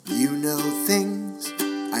You know things,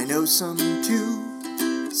 I know some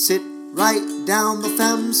too. Sit right down, the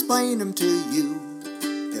femsplain them to you.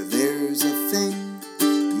 If there's a thing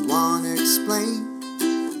you want to explain,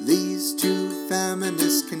 these two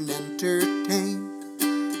feminists can entertain.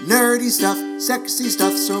 Nerdy stuff, sexy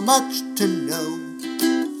stuff, so much to know.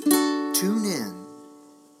 Tune in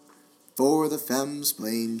for the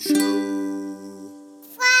Femsplain Show.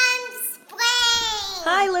 Femsplain!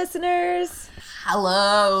 Hi, listeners.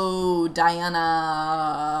 Hello,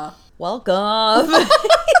 Diana. Welcome.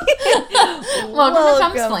 Welcome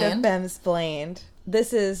to Femsplained. Femsplained.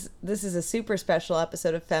 This is a super special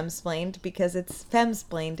episode of Femsplained because it's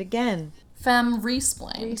Femsplained again.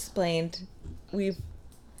 Fem-resplained. Resplained. We've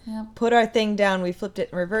put our thing down, we flipped it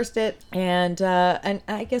and reversed it, and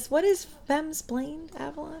I guess, what is Femsplained,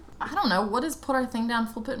 Avalon? I don't know. What is put our thing down,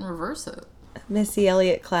 flip it, and reverse it? Missy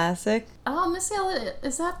Elliott classic. Oh, Missy Elliott.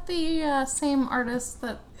 Is that the same artist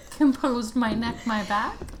that composed My Neck, My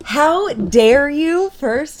Back? How dare you,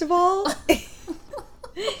 first of all?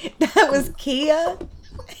 That was Kia.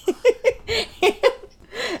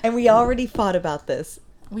 And we already fought about this.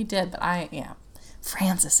 We did, but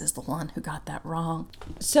Francis is the one who got that wrong.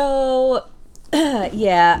 So,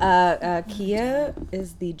 Kia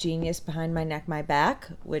is the genius behind My Neck, My Back,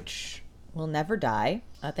 which will never die.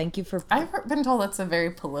 Thank you for... I've been told that's a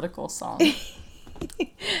very political song.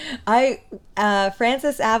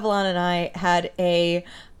 Francis, Avalon, and I had I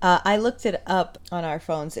looked it up on our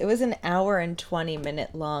phones. It was an 1 and 20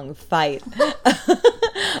 minute long fight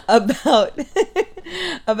about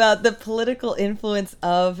the political influence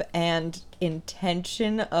of and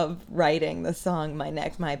intention of writing the song My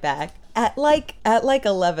Neck, My Back at like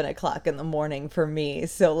 11 o'clock in the morning for me.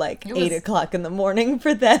 So 8 o'clock in the morning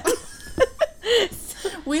for them.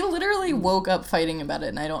 We literally woke up fighting about it,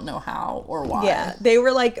 and I don't know how or why. Yeah, they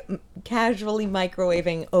were casually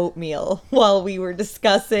microwaving oatmeal while we were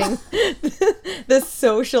discussing the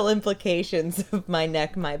social implications of My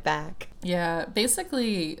Neck, My Back. Yeah,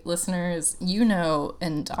 basically, listeners, you know,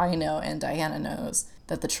 and I know, and Diana knows,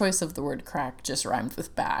 that the choice of the word crack just rhymed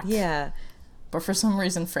with back. Yeah. But for some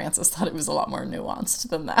reason, Francis thought it was a lot more nuanced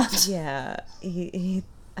than that. Yeah, he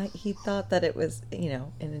thought that it was,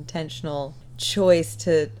 an intentional choice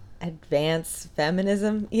to advance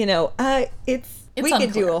feminism. We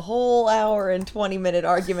could do a whole 1 and 20 minute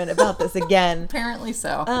argument about this again. Apparently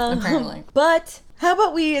so. Apparently. But how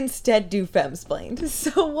about we instead do Femsplained?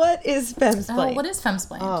 So what is Femsplained? Oh, what is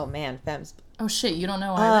Femsplained? Oh man, Femsplained. Oh shit, you don't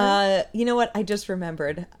know either? You know what? I just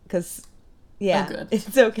remembered because... Yeah, oh, good.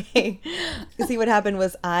 It's okay. See, what happened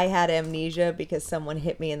was I had amnesia because someone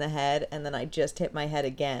hit me in the head, and then I just hit my head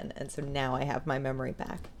again, and so now I have my memory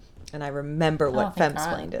back, and I remember what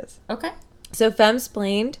Femsplained is. Okay. So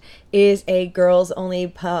Femsplained is a girls-only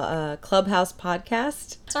Clubhouse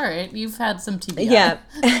podcast. It's all right. You've had some TBI. Yeah.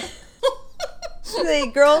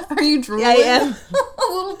 Girls. Are you drooling? I am. A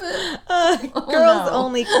little bit.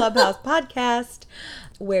 Girls-only Clubhouse podcast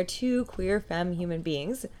where two queer femme human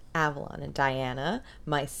beings, Avalon and Diana,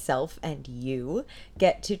 myself and you,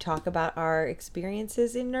 get to talk about our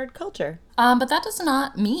experiences in nerd culture. But that does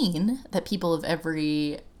not mean that people of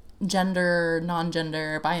every gender,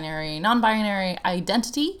 non-gender, binary, non-binary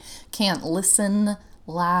identity can't listen,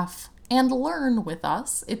 laugh, and learn with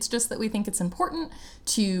us. It's just that we think it's important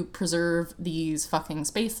to preserve these fucking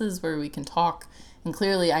spaces where we can talk. And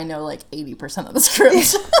clearly I know 80% of the script.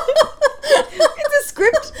 It's a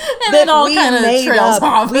script and it all kind of trails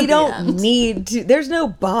off. We don't need to. There's no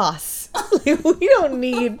boss. We don't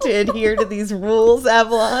need to adhere to these rules,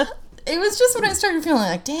 Avalon. It was just when I started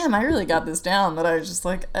feeling damn, I really got this down, that I was just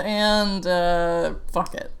fuck it. And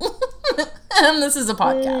this is a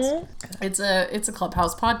podcast. Mm-hmm. It's a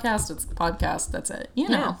Clubhouse podcast. It's a podcast. That's it. You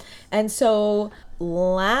know. Yeah. And so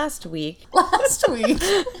last week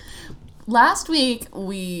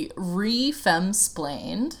we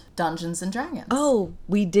re-femsplained Dungeons and Dragons. Oh,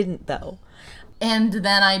 we didn't though. And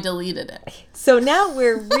then I deleted it. So now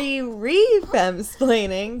we're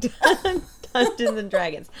re-femsplaining Dungeons and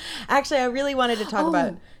Dragons. Actually, I really wanted to talk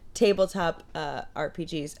about tabletop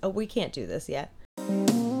RPGs. Oh, we can't do this yet.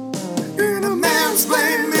 In a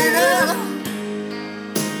mansplain minute,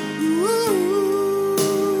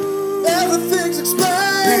 everything's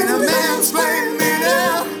explained. In a mansplain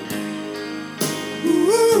minute,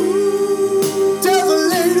 tell the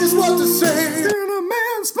ladies what to say. In a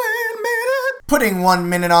mansplain minute. Putting 1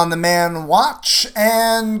 minute on the man watch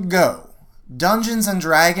and go. Dungeons and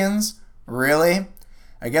Dragons? Really?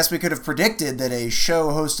 I guess we could have predicted that a show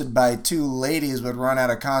hosted by two ladies would run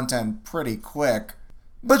out of content pretty quick.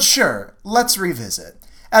 But sure, let's revisit.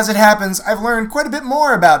 As it happens, I've learned quite a bit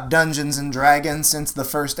more about Dungeons & Dragons since the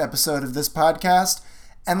first episode of this podcast,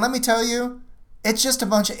 and let me tell you, it's just a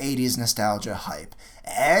bunch of 80s nostalgia hype.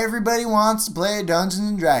 Everybody wants to play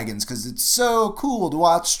Dungeons & Dragons because it's so cool to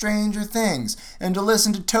watch Stranger Things and to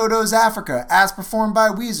listen to Toto's Africa as performed by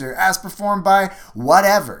Weezer, as performed by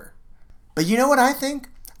whatever. But you know what I think?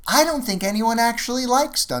 I don't think anyone actually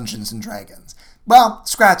likes Dungeons & Dragons. Well,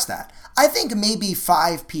 scratch that. I think maybe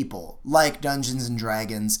 5 people like Dungeons &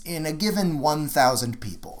 Dragons in a given 1,000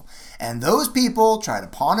 people. And those people try to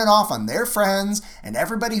pawn it off on their friends, and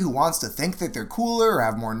everybody who wants to think that they're cooler or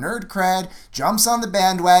have more nerd cred jumps on the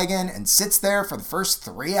bandwagon and sits there for the first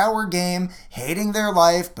 3-hour game, hating their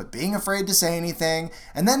life but being afraid to say anything,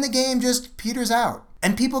 and then the game just peters out.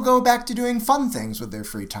 And people go back to doing fun things with their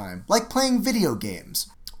free time, like playing video games,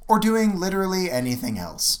 or doing literally anything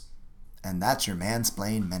else. And that's your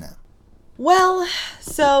Mansplain Minute. Well,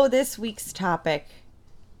 so this week's topic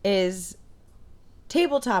is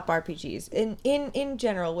tabletop RPGs in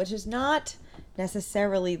general, which is not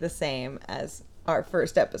necessarily the same as our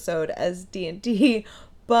first episode as D&D,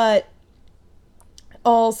 but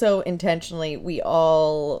also intentionally we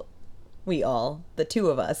all, the two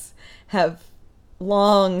of us, have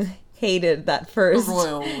long hated that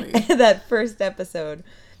first episode.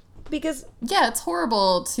 Because yeah, it's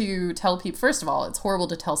horrible to tell people. First of all, it's horrible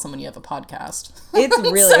to tell someone you have a podcast. It's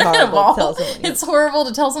really horrible to tell someone. It's horrible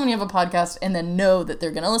to tell someone you have a podcast and then know that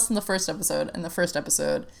they're going to listen to the first episode, and the first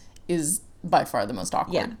episode is by far the most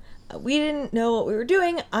awkward. Yeah. We didn't know what we were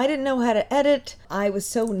doing. I didn't know how to edit. I was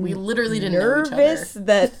so we literally didn't nervous know each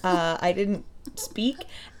that I didn't speak.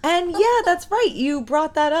 And yeah, that's right. You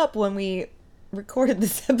brought that up when we recorded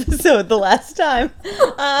this episode the last time.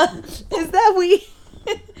 Is that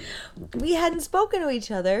we hadn't spoken to each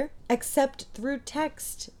other except through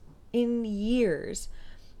text in years.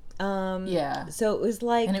 Yeah. So it was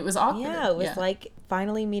like... And it was awkward. Yeah, it was like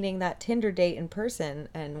finally meeting that Tinder date in person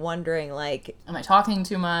and wondering, like... Am I talking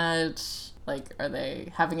too much? Like, are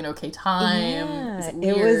they having an okay time? Yeah,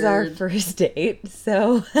 it was our first date,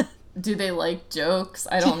 so... Do they like jokes?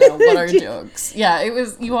 I don't know. What are jokes? Yeah, it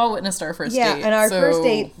was... You all witnessed our first date. Yeah, and our first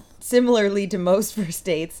date... Similarly to most first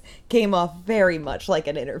dates, came off very much like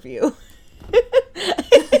an interview.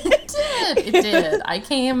 It did. I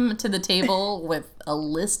came to the table with a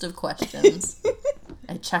list of questions.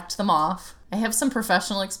 I checked them off. I have some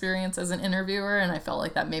professional experience as an interviewer, and I felt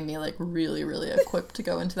like that made me like really, really equipped to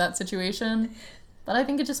go into that situation. But I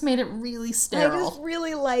think it just made it really sterile. I just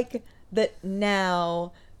really like that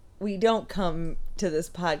now we don't come to this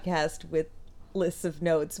podcast with lists of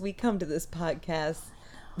notes. We come to this podcast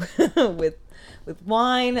with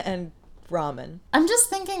wine and ramen. I'm just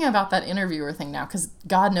thinking about that interviewer thing now, because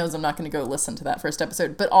God knows I'm not going to go listen to that first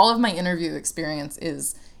episode, but all of my interview experience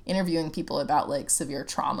is interviewing people about like severe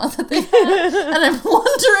trauma that they had, and I'm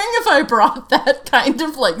wondering if I brought that kind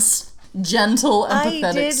of like gentle, empathetic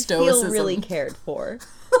I did stoicism. feel really cared for,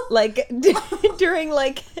 like during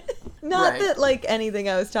like. Not that, like, anything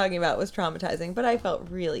I was talking about was traumatizing, but I felt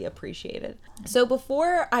really appreciated. So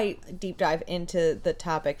before I deep dive into the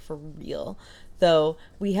topic for real, though,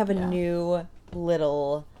 we have a new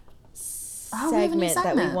little segment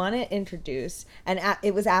that we want to introduce. And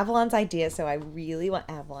it was Avalon's idea, so I really want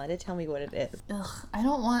Avalon to tell me what it is. Ugh, I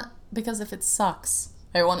don't want... Because if it sucks,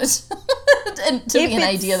 I want it to be an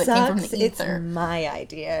idea that came from the ether. It's my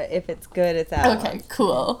idea. If it's good, it's Avalon. Okay,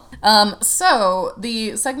 cool. So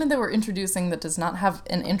the segment that we're introducing that does not have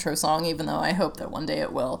an intro song, even though I hope that one day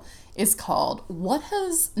it will, is called What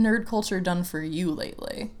Has Nerd Culture Done For You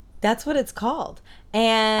Lately? That's what it's called.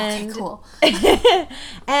 And okay, cool.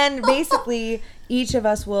 And basically, each of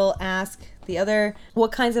us will ask the other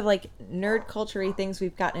what kinds of like nerd culture-y things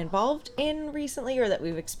we've gotten involved in recently or that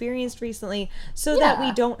we've experienced recently, so that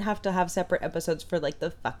we don't have to have separate episodes for like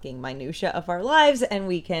the fucking minutia of our lives, and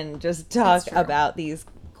we can just talk about these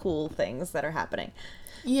cool things that are happening.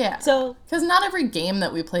 Yeah. So, because not every game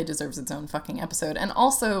that we play deserves its own fucking episode, and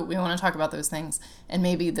also we want to talk about those things, and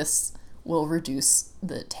maybe this will reduce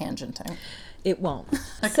the tangenting. It won't.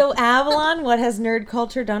 So, Avalon, what has nerd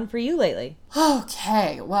culture done for you lately?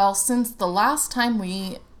 Okay, well, since the last time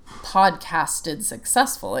we podcasted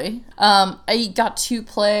successfully, I got to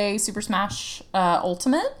play Super Smash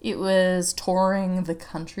Ultimate. It was touring the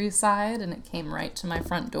countryside, and it came right to my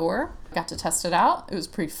front door. Got to test it out. It was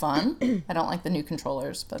pretty fun. I don't like the new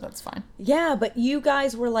controllers, but that's fine. Yeah, but you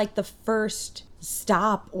guys were like the first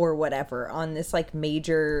stop or whatever on this like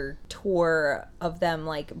major tour of them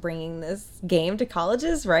like bringing this game to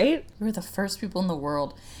colleges, right? We were the first people in the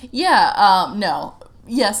world. Yeah, no.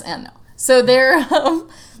 Yes and no. So they're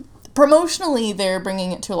promotionally, they're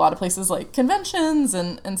bringing it to a lot of places like conventions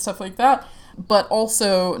and stuff like that. But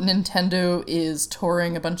also, Nintendo is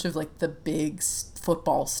touring a bunch of like the big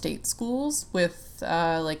football state schools with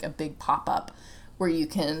like a big pop-up where you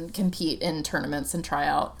can compete in tournaments and try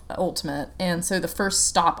out Ultimate. And so the first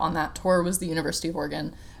stop on that tour was the University of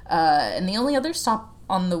Oregon. And the only other stop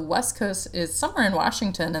on the West Coast is somewhere in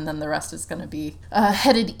Washington, and then the rest is going to be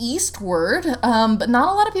headed eastward. But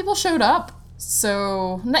not a lot of people showed up.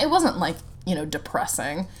 So it wasn't like,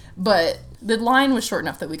 depressing, but the line was short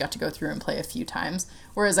enough that we got to go through and play a few times.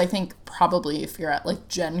 Whereas I think probably if you're at like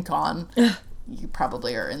Gen Con, you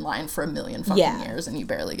probably are in line for a million fucking years and you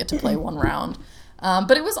barely get to play one round.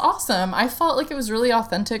 But it was awesome. I felt like it was really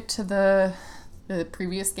authentic to the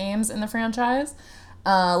previous games in the franchise.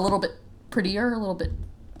 A little bit prettier, a little bit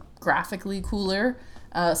graphically cooler.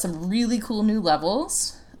 Some really cool new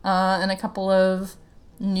levels. And a couple of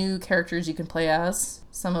new characters you can play as,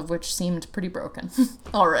 some of which seemed pretty broken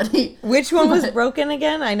already. Which one was broken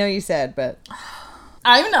again? I know you said, but...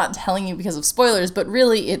 I'm not telling you because of spoilers, but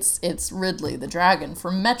really it's Ridley the dragon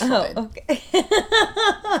from Metroid. Oh, okay.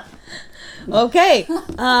 Okay.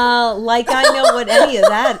 Like I know what any of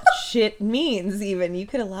that shit means even. You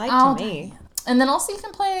could have lied to me. And then also you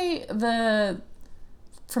can play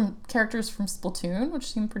from characters from Splatoon,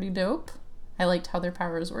 which seemed pretty dope. I liked how their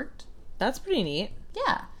powers worked. That's pretty neat.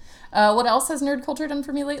 Yeah. What else has Nerd Culture done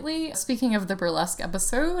for me lately? Speaking of the burlesque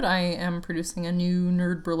episode, I am producing a new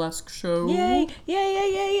Nerd Burlesque show. Yay! Yay,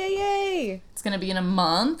 yay, yay, yay, yay! It's going to be in a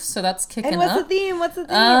month, so that's kicking up. And what's the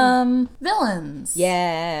theme? Villains.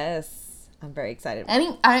 Yes. I'm very excited.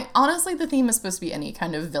 Honestly, the theme is supposed to be any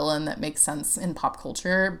kind of villain that makes sense in pop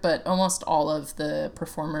culture, but almost all of the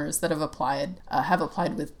performers that have applied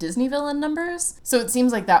with Disney villain numbers. So it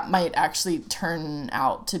seems like that might actually turn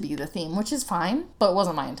out to be the theme, which is fine, but it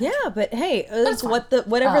wasn't my intention. Yeah, but hey, it's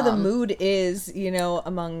whatever the mood is,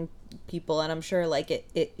 among people, and I'm sure like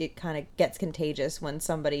it kind of gets contagious when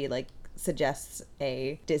somebody like suggests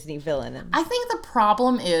a Disney villain. I think the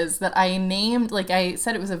problem is that I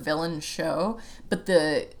said it was a villain show, but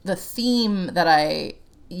the theme that I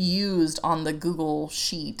used on the Google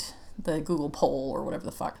sheet, the Google poll or whatever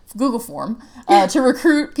the fuck, Google form, to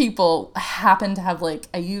recruit people happened to have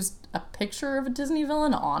I used a picture of a Disney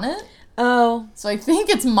villain on it. Oh. So I think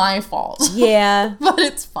it's my fault. Yeah. But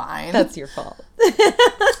it's fine. That's your fault.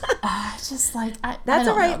 Just that's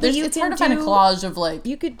all right. But it's hard to find a collage of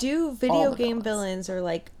you could do video game villains or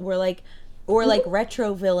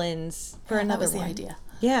retro villains for another one. That was the idea.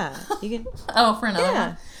 Yeah, you can. For another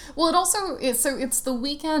one. Well, it also it's the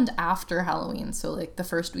weekend after Halloween, so the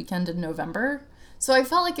first weekend in November. So I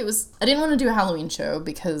felt like I didn't want to do a Halloween show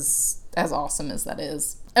because, as awesome as that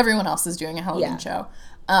is, everyone else is doing a Halloween show.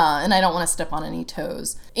 And I don't want to step on any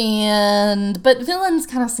toes. But villains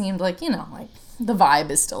kind of seemed the vibe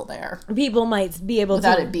is still there. People might be able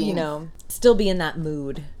to, still be in that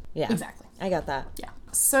mood. Yeah. Exactly. I got that. Yeah.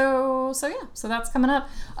 So that's coming up.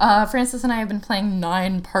 Francis and I have been playing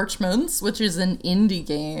 9 Parchments, which is an indie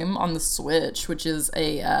game on the Switch, which is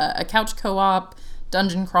a couch co-op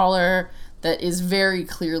dungeon crawler that is very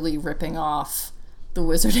clearly ripping off the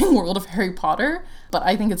Wizarding World of Harry Potter, but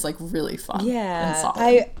I think it's really fun and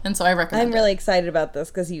solid. And so I recommend I'm really excited about this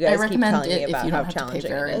because you guys keep telling me about how challenging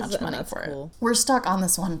it is. Much money for it. We're stuck on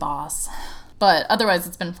this one boss. But otherwise,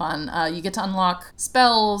 it's been fun. You get to unlock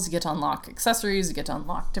spells, you get to unlock accessories, you get to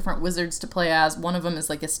unlock different wizards to play as. One of them is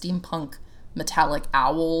a steampunk metallic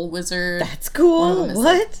owl wizard. That's cool.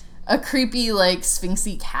 What? A creepy,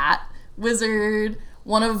 sphinxy cat wizard.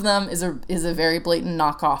 One of them is a very blatant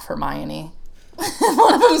knockoff Hermione.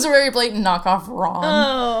 One of them is a very blatant knockoff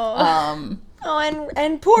Ron.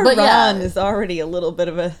 And poor Ron is already a little bit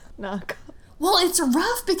of a knockoff. Well, it's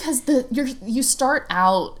rough because you start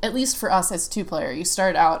out, at least for us as 2-player, you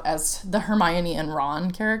start out as the Hermione and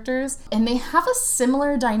Ron characters, and they have a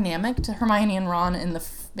similar dynamic to Hermione and Ron in the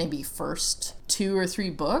maybe first 2 or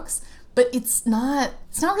 3 books, but it's not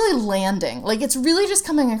really landing. It's really just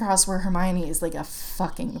coming across where Hermione is a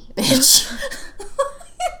fucking bitch.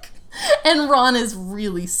 And Ron is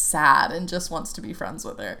really sad and just wants to be friends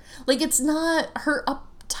with her. It's not her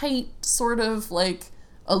uptight sort of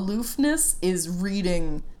aloofness is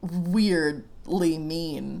reading weirdly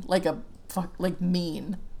mean,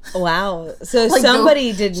 mean. Wow. So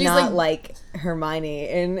somebody did not like Hermione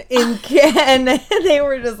and they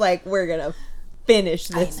were just we're gonna finish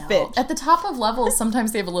this bitch. At the top of levels,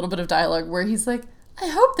 sometimes they have a little bit of dialogue where he's like, I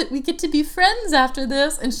hope that we get to be friends after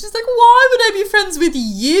this. And she's like, why would I be friends with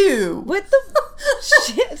you? What the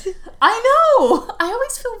shit? I know. I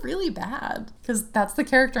always feel really bad because that's the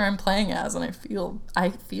character I'm playing as, and I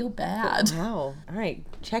feel bad. Wow. All right.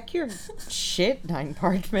 Check your shit, Nine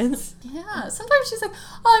Parchments. Yeah. Sometimes she's like,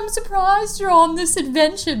 I'm surprised you're on this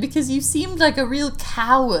adventure because you seemed like a real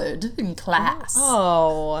coward in class.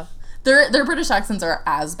 Oh. Their British accents are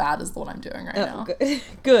as bad as the one I'm doing right now.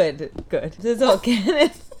 Good. This is all canon.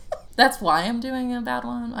 That's why I'm doing a bad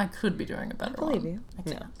one. I could be doing a better one. I believe you. I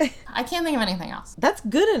can't. I can't think of anything else. That's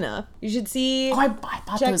good enough. You should see. Oh, I bought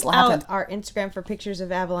check those laughing. out our Instagram for pictures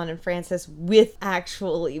of Avalon and Francis with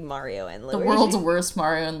actually Mario and Luigi. The world's worst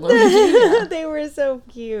Mario and Luigi. They were so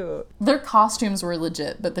cute. Their costumes were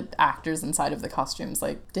legit, but the actors inside of the costumes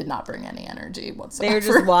did not bring any energy whatsoever. They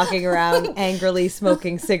were just walking around angrily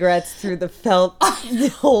smoking cigarettes through the felt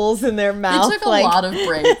holes in their mouth. They took a lot of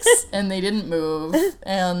breaks and they didn't move,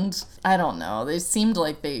 and I don't know. They seemed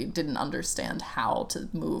like they didn't understand how to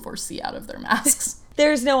move or see out of their masks.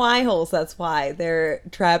 There's no eye holes, that's why. They're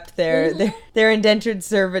trapped there. They're indentured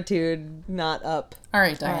servitude, not up. All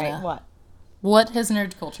right, Diana. All right, what? What has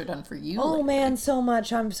nerd culture done for you? Oh, lately? man, so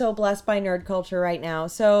much. I'm so blessed by nerd culture right now.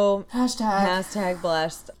 So, Hashtag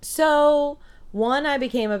blessed. So, one, I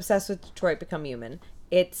became obsessed with Detroit Become Human.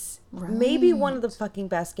 It's maybe one of the fucking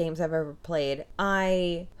best games I've ever played.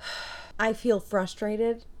 I feel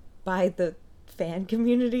frustrated by the fan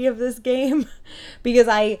community of this game because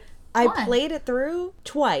I played it through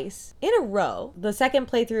twice in a row. The second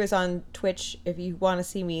playthrough is on Twitch if you want to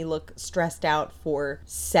see me look stressed out for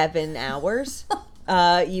 7 hours.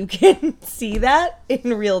 You can see that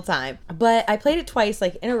in real time. But I played it twice,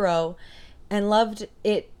 in a row, and loved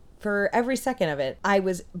it for every second of it. I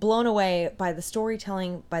was blown away by the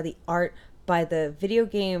storytelling, by the art, by the video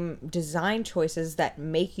game design choices that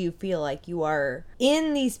make you feel like you are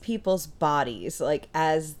in these people's bodies,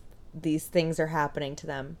 as these things are happening to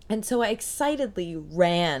them. And so I excitedly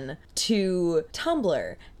ran to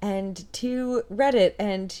Tumblr and to Reddit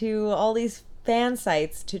and to all these fan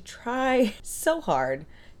sites to try so hard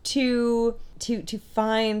to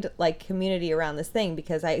find community around this thing,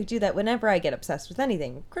 because I do that whenever I get obsessed with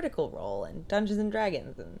anything, Critical Role and Dungeons and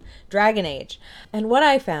Dragons and Dragon Age. And what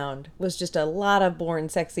I found was just a lot of Born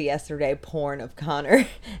Sexy Yesterday porn of Connor,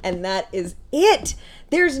 and that is it.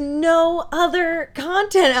 There's no other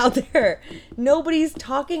content out there. Nobody's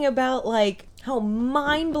talking about how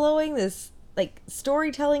mind-blowing this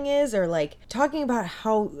storytelling is, or talking about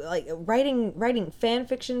how writing fan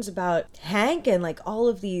fictions about Hank and all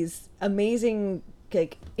of these amazing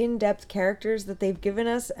in-depth characters that they've given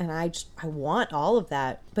us, and I want all of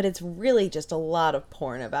that. But it's really just a lot of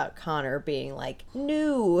porn about Connor being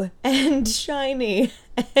new and shiny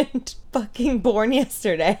and fucking born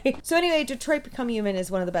yesterday. So anyway, Detroit Become Human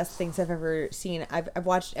is one of the best things I've ever seen. I've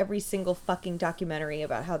watched every single fucking documentary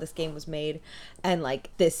about how this game was made, and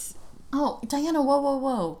this. Oh, Diana,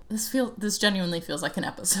 whoa. This genuinely feels like an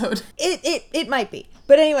episode. It might be.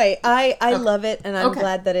 But anyway, I love it, and I'm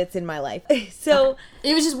glad that it's in my life. So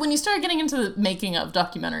it was just when you started getting into the making of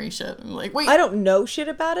documentary shit, I'm like, wait. I don't know shit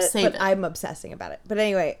about it, Save but it. I'm obsessing about it. But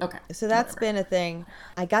anyway, so that's been a thing.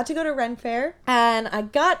 I got to go to Ren Fair, and I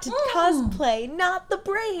got to cosplay Not the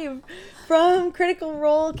Brave from Critical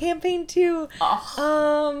Role Campaign 2.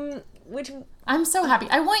 Which I'm so happy.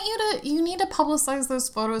 You need to publicize those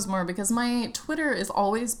photos more, because my Twitter is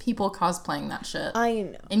always people cosplaying that shit. I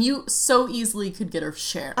know. And you so easily could get a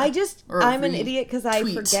share. I'm an idiot because I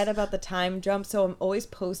tweet. forget about the time jump, so I'm always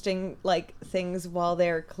posting things while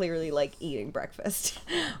they're clearly eating breakfast.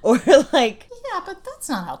 Or Yeah, but that's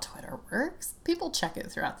not how Twitter works. People check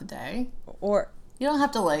it throughout the day. Or you don't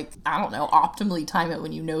have to I don't know, optimally time it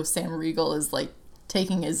when Sam Riegel is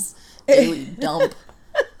taking his daily dump.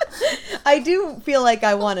 I do feel like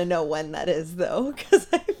I want to know when that is, though, because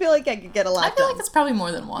I feel like I could get a lot done. I feel like it's probably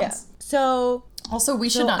more than once. Yeah. So also, we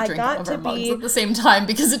should not drink out of our mugs at the same time,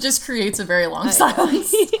 because it just creates a very long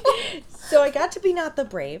silence. So I got to be Not the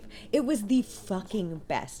Brave. It was the fucking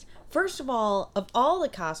best. First of all the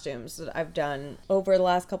costumes that I've done over the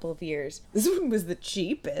last couple of years, this one was the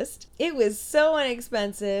cheapest. It was so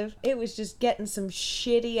inexpensive. It was just getting some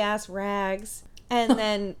shitty ass rags and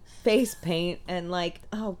then face paint and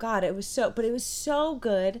oh god, it was so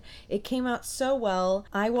good. It came out so well.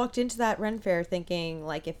 I walked into that Ren Fair thinking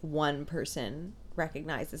if one person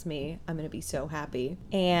recognizes me, I'm going to be so happy.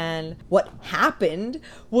 And what happened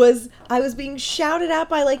was I was being shouted at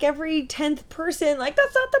by like every 10th person, like,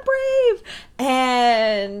 that's not the Brave.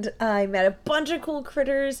 And I met a bunch of cool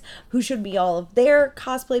critters who showed me all of their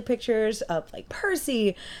cosplay pictures of like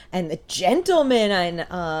Percy and the Gentleman.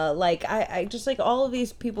 And like, I just like all of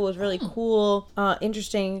these people was really cool,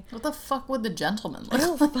 interesting. What the fuck would the Gentleman look I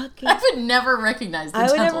don't like? fucking... I would never recognize the I would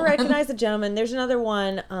Gentleman. never recognize the Gentleman. There's another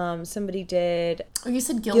one. Somebody did Oh, you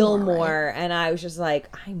said Gilmore, right? and I was just like,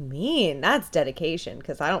 I mean, that's dedication,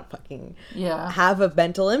 because I don't fucking Yeah. have a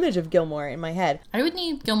mental image of Gilmore in my head. I would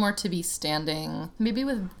need Gilmore to be standing, maybe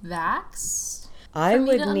with Vax. I me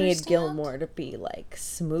would to need understand? Gilmore to be like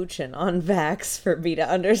smooching on Vax for me to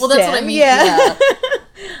understand. Well, that's what I mean. Yeah.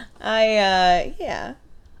 Yeah.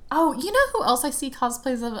 Oh, you know who else I see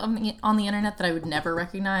cosplays of on the internet that I would never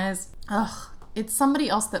recognize? Ugh, it's somebody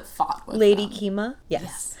else that fought with Lady them. Kima. Yes.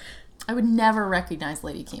 Yes. I would never recognize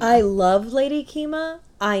Lady Kima. I love Lady Kima.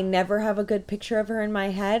 I never have a good picture of her in my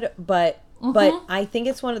head, but I think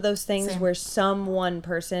it's one of those things Same. where one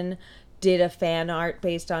person did a fan art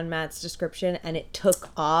based on Matt's description and it took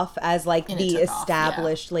off as like And it the took off,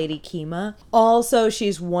 established Lady Kima. Also,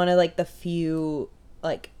 she's one of like the few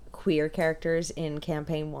like queer characters in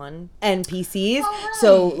Campaign 1 NPCs. Oh,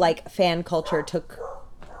 So right. like fan culture took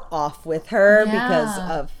off with her because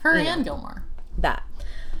Yeah. of her you know, and Gilmore. that.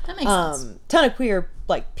 That makes sense. Ton of queer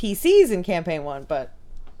like PCs in Campaign 1, but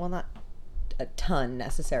well, not a ton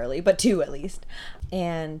necessarily, but 2 at least.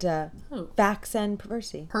 And Who? Vax and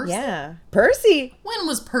Percy. Percy? Yeah, Percy. When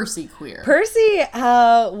was Percy queer? Percy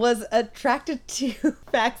was attracted to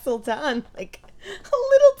Vax Sultan like a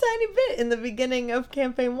little tiny bit in the beginning of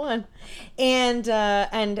Campaign 1, and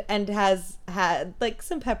has had like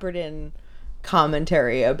some peppered in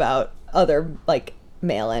commentary about other like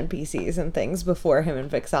male NPCs and things before him and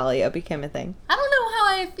Vixalia became a thing. I don't know how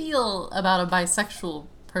I feel about a bisexual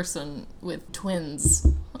person with twins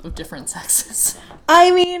of different sexes. I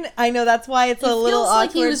mean, I know that's why it's a little Feels awkward.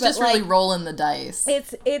 like he was but, just really like, rolling the dice.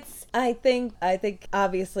 It's I think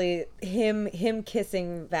obviously him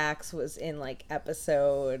kissing Vax was in like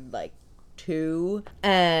episode like 2,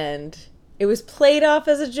 and it was played off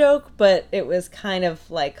as a joke, but it was kind of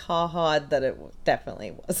like ha-ha that it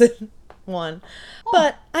definitely wasn't one.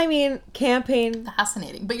 But I mean, Campaign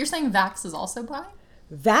Fascinating. But you're saying Vax is also bi?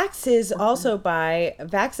 Vax is also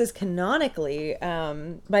Vax is canonically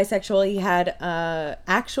bisexual. He had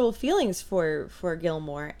actual feelings for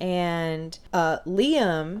Gilmore, and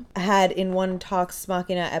Liam had in one Talks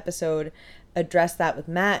Machina episode addressed that with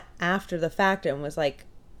Matt after the fact and was like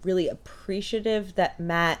really appreciative that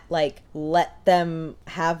Matt like let them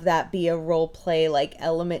have that be a role play like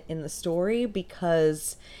element in the story,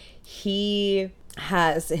 because he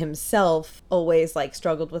has himself always like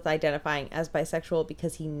struggled with identifying as bisexual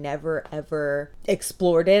because he never ever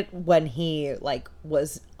explored it when he like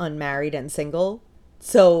was unmarried and single.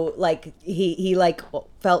 So like he like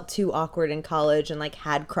felt too awkward in college and like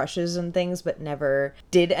had crushes and things but never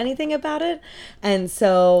did anything about it. And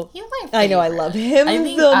so He's my I know I favorite. love him I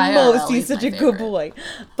think the IRL most. He's is such my a good favorite. boy.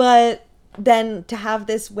 But then to have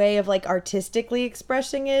this way of like artistically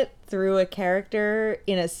expressing it through a character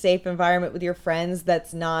in a safe environment with your friends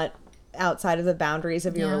that's not outside of the boundaries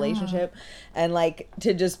of your Yeah. relationship, and like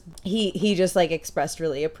to just he just like expressed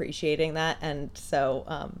really appreciating that. And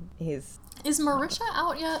so he's Is Marisha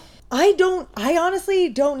out yet? I honestly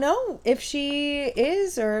don't know if she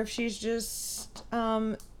is or if she's just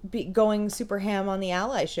going super ham on the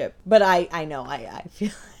allyship, but I know I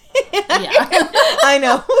feel Yeah. I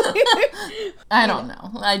know. I don't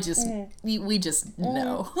know. I just, we just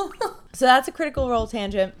know. So that's a Critical Role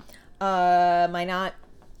tangent. My not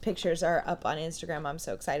pictures are up on Instagram. I'm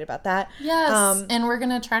so excited about that. Yes. And we're going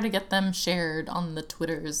to try to get them shared on the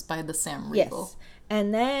Twitters by the Sam Regal. Yes.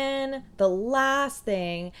 And then the last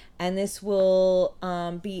thing, and this will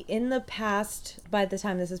be in the past by the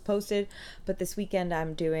time this is posted, but this weekend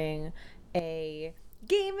I'm doing a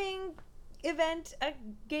gaming event, a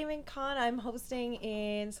gaming con I'm hosting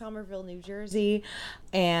in Somerville, New Jersey,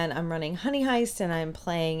 and I'm running Honey Heist, and I'm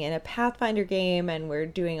playing in a Pathfinder game, and we're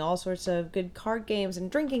doing all sorts of good card games and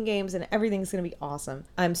drinking games, and everything's gonna be awesome.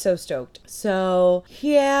 I'm so stoked. So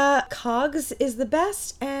yeah, COGS is the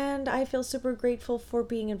best, and I feel super grateful for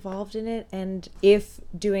being involved in it. And if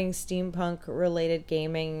doing steampunk related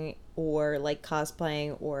gaming or like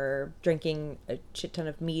cosplaying or drinking a shit ton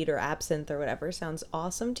of mead or absinthe or whatever sounds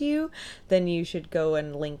awesome to you, then you should go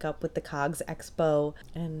and link up with the COGS Expo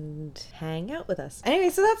and hang out with us. Anyway,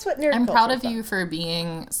 so that's what nerd I'm culture proud of is about. you for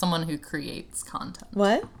being someone who creates content.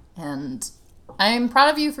 What? And I'm proud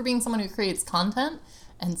of you for being someone who creates content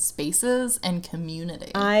and spaces and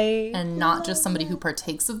community. I and not just somebody who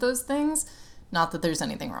partakes of those things. Not that there's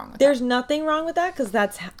anything wrong with There's that. nothing wrong with that, because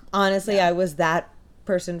that's honestly, I was that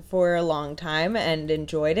person for a long time and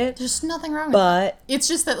enjoyed it. There's nothing wrong with that. But It's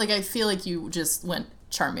just that, like, I feel like you just went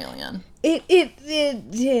Charmeleon. it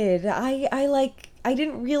did. I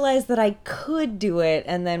didn't realize that I could do it,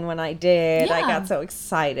 and then when I did, I Yeah. got so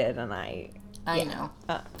excited, and I know.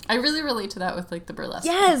 I really relate to that with, like, the burlesque.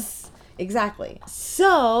 yes, exactly.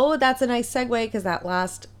 So that's a nice segue, because that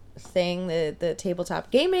last thing, the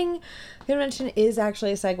tabletop gaming convention, is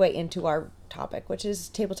actually a segue into our topic, which is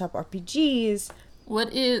tabletop RPGs.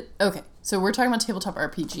 Okay, so we're talking about tabletop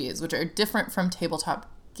RPGs, which are different from tabletop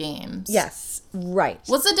games. Yes, right.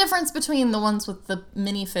 What's the difference between the ones with the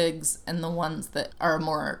minifigs and the ones that are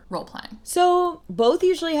more role-playing? So both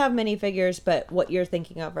usually have minifigures, but what you're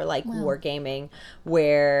thinking of are like wargaming,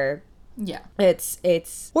 where Yeah. it's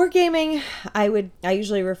wargaming. I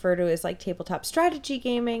usually refer to as like tabletop strategy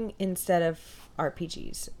gaming instead of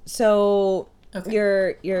RPGs. So Okay.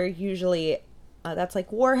 you're usually that's like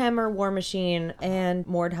Warhammer, War Machine, and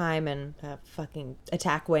Mordheim, and fucking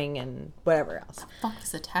Attack Wing, and whatever else. Fuck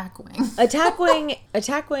is Attack Wing?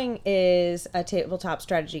 Attack Wing is a tabletop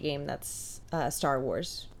strategy game that's Star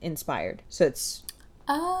Wars inspired. So it's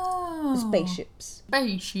Oh. spaceships.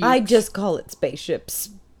 Spaceships. I just call it spaceships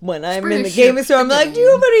when I'm in the Spaceships gaming store. I'm like, game. do you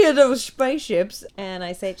have any of those spaceships? And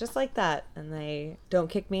I say it just like that, and they don't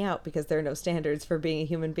kick me out because there are no standards for being a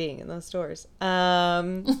human being in those stores.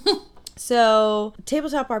 So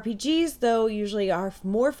tabletop RPGs, though, usually are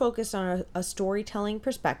more focused on a storytelling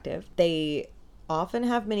perspective. They often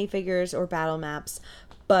have minifigures or battle maps,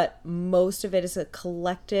 but most of it is a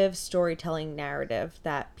collective storytelling narrative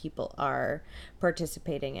that people are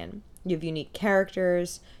participating in. You have unique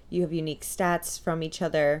characters, you have unique stats from each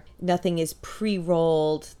other. Nothing is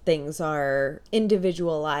pre-rolled. Things are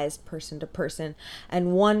individualized person to person,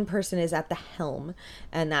 and one person is at the helm,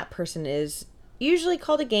 and that person is usually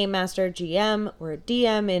called a game master, GM, or a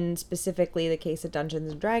DM in specifically the case of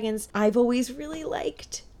Dungeons and Dragons. I've always really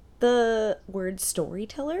liked the word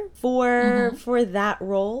storyteller for that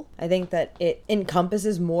role. I think that it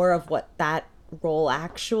encompasses more of what that role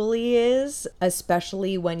actually is,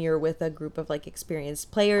 especially when you're with a group of like experienced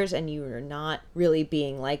players and you're not really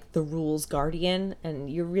being like the rules guardian, and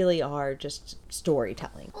you really are just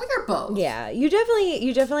storytelling. Well, you're both. Yeah, you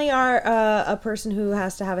definitely are a person who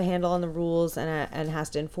has to have a handle on the rules and has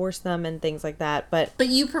to enforce them and things like that. But But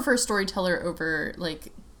you prefer storyteller over,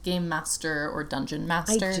 like, game master or dungeon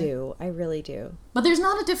master? I really do. But there's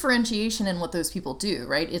not a differentiation in what those people do,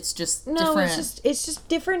 right? It's just No, different it's just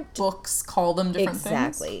different. books call them different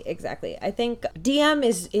things. Exactly. I think DM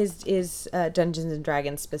is Dungeons and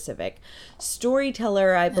Dragons specific.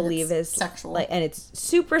 Storyteller, I believe, is sexual. like, and it's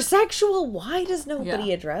super sexual. Why does nobody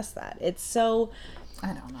Yeah. address that? It's so. I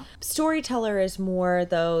don't know. Storyteller is more,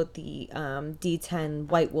 though, the D10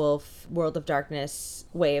 White Wolf World of Darkness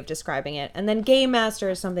way of describing it, and then Game Master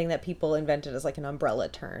is something that people invented as like an umbrella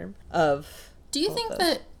term of. Do you think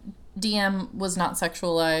that DM was not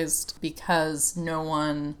sexualized because no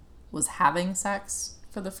one was having sex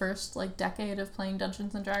for the first, like, decade of playing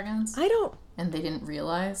Dungeons and Dragons? And they didn't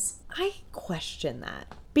realize? I question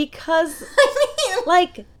that, because I mean,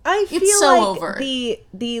 like I feel It's so like over.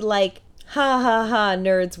 the like ha ha ha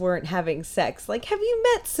nerds weren't having sex. Like, have you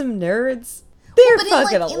met some nerds? They're but in,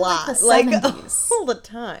 fucking like, a in, lot, like, the like 70s. all the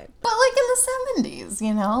time. but, like, in the 70s,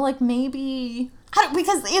 you know? Like, maybe...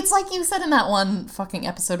 because it's like you said in that one fucking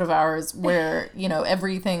episode of ours where, you know,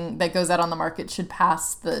 everything that goes out on the market should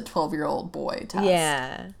pass the 12-year-old boy test.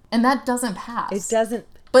 Yeah, And that doesn't pass. it doesn't.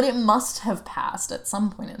 But it must have passed at some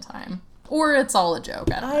point in time. Or it's all a joke.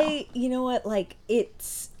 I don't know. You know what? Like,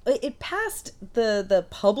 it passed the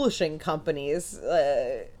publishing company's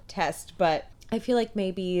test, but I feel like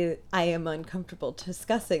maybe I am uncomfortable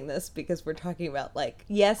discussing this because we're talking about, like,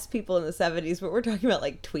 yes, people in the 70s, but we're talking about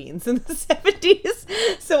like tweens in the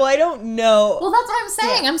 70s. So I don't know. Well, that's what I'm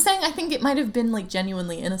saying. I'm saying I think it might have been, like,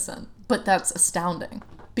 genuinely innocent. But that's astounding.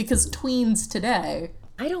 Because tweens today...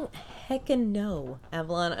 I don't heckin' know,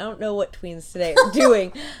 Avalon. I don't know what tweens today are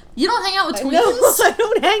doing. You don't hang out with tweens? No, I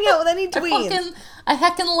don't hang out with any tweens. I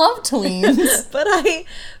heckin' love tweens.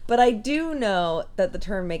 But I do know that the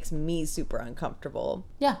term makes me super uncomfortable.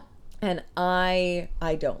 Yeah. And I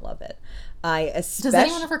don't love it. Does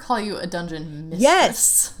anyone ever call you a dungeon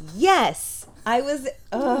mistress? Yes. I was,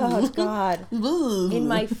 oh God. In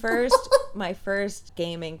my first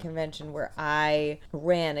gaming convention where I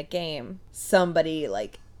ran a game, somebody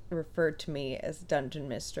like referred to me as dungeon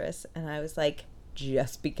mistress, and I was like,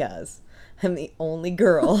 just because I'm the only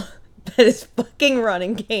girl that is fucking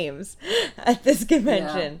running games at this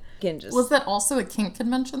convention can just... Was that also a kink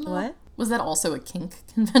convention, though? What? Was that also a kink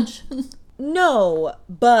convention? No,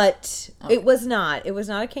 but it was not. It was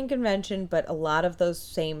not a kink convention, but a lot of those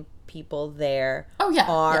same people there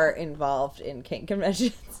are involved in kink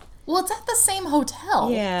conventions. Well, it's at the same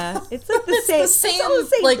hotel. Yeah, it's like the It's same, the all the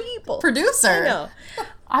same like, people. producer. I know.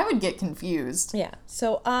 I would get confused. Yeah.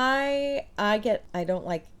 So I don't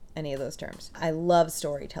like any of those terms. I love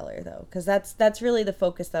storyteller though, because that's really the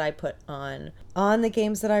focus that I put on the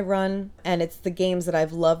games that I run, and it's the games that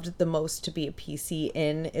I've loved the most to be a PC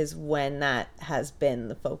in is when that has been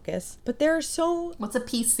the focus. But there are so... What's a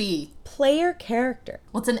PC? Player character.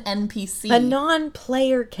 What's an NPC? A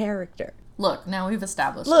non-player character. Look, now we've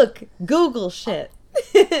established. Look, Google shit.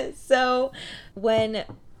 So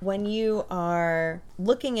when you are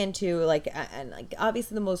looking into like, and like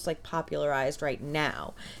obviously the most like popularized right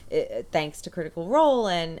now, thanks to Critical Role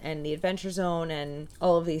and the Adventure Zone and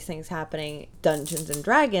all of these things happening, Dungeons and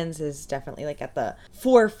Dragons is definitely like at the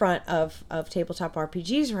forefront of tabletop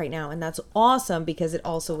RPGs right now, and that's awesome because it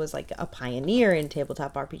also was like a pioneer in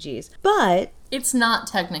tabletop RPGs. But it's not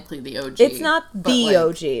technically the OG. it's not the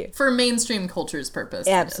OG for mainstream culture's purpose.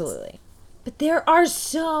 Absolutely. But there are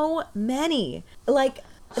so many. Like,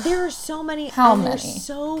 there are so many. How and many? They're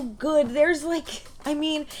so good. There's like, I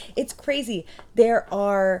mean, it's crazy. There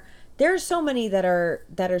are so many that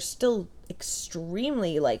are still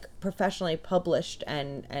extremely like professionally published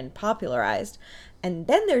and popularized. And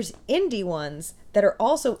then there's indie ones that are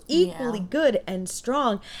also equally good and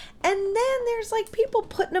strong. And then there's like people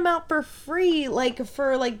putting them out for free, like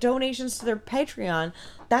for like donations to their Patreon.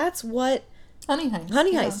 That's what Honey Heist.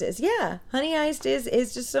 Honey Heist is. Yeah. Honey Heist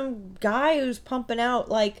is just some guy who's pumping out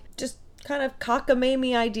like just kind of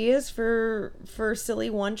cockamamie ideas for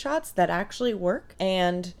silly one-shots that actually work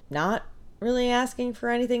and not really asking for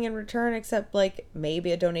anything in return except like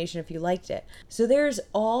maybe a donation if you liked it. So there's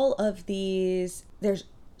all of these, there's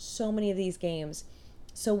so many of these games.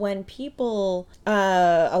 So when people,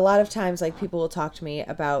 a lot of times, like, people will talk to me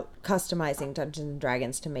about customizing Dungeons and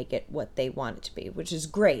Dragons to make it what they want it to be, which is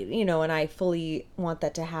great, you know, and I fully want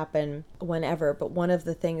that to happen whenever. But one of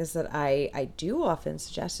the things that I do often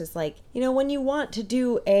suggest is, like, you know, when you want to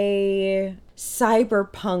do a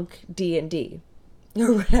cyberpunk D&D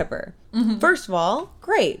or whatever, first of all,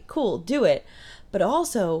 great, cool, do it. But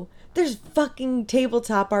also, there's fucking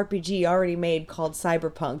tabletop RPG already made called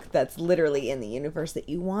Cyberpunk that's literally in the universe that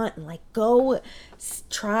you want. And like, go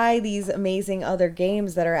try these amazing other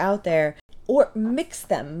games that are out there, or mix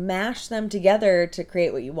them, mash them together to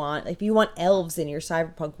create what you want. Like, if you want elves in your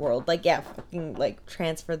Cyberpunk world, like, yeah, fucking like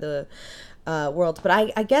transfer the world. But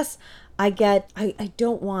I guess I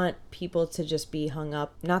don't want people to just be hung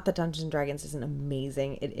up. Not that Dungeons and Dragons isn't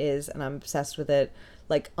amazing. It is, and I'm obsessed with it,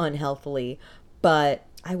 like, unhealthily. But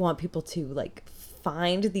I want people to like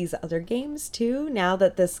find these other games too, now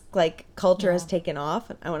that this like culture has taken off.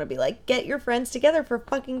 And I want to be like, get your friends together for a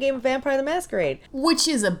fucking game of Vampire the Masquerade. Which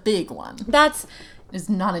is a big one. That's It's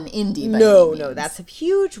not an indie by no, any means. no, that's a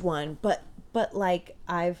huge one. But like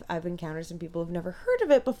I've encountered some people who've never heard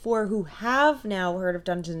of it before who have now heard of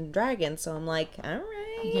Dungeons and Dragons. So I'm like, all right.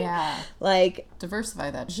 Yeah. Like,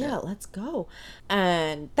 Diversify that shit. yeah, let's go.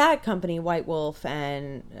 And that company, White Wolf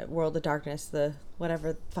and World of Darkness, the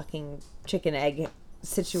whatever fucking chicken egg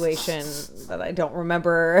situation that I don't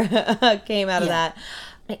remember came out of that,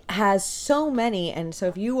 it has so many. And so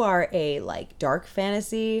if you are a like dark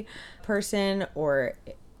fantasy person, or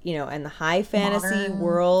you know, and the high fantasy Modern,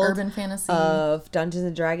 world, urban fantasy of Dungeons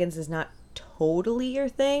and Dragons is not totally your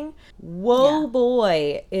thing, whoa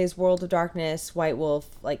boy, is World of Darkness, White Wolf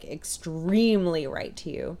like extremely right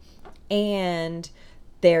to you. And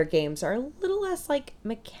their games are a little less like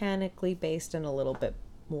mechanically based and a little bit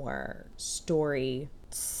more story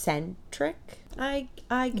centric, I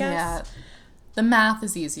guess. Yeah. The math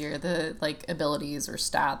is easier. The like abilities or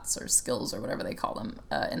stats or skills or whatever they call them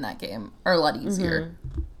in that game are a lot easier.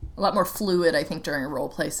 A lot more fluid, I think, during a role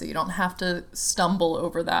play, so you don't have to stumble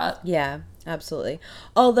over that. Yeah, absolutely.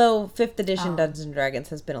 Although 5th edition Dungeons and Dragons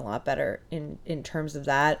has been a lot better in terms of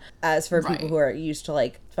that. As for people who are used to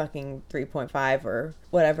like fucking 3.5 or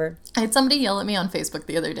whatever. I had somebody yell at me on Facebook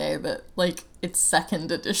the other day that like it's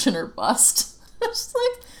 2nd edition or bust. I was just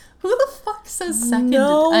like, who the fuck says second?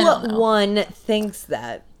 No I don't know. one thinks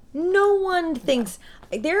that. No one thinks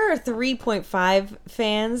there are 3.5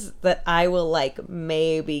 fans that I will like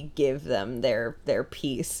maybe give them their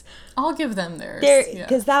piece. I'll give them theirs.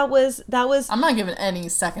 Because that was I'm not giving any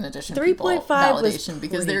second edition 3.5 validation was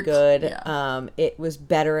because pretty they're good. Yeah. It was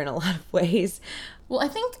better in a lot of ways. Well, I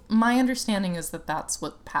think my understanding is that that's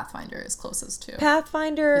what Pathfinder is closest to.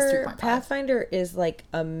 Pathfinder Is 3.5. Pathfinder is like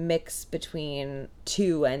a mix between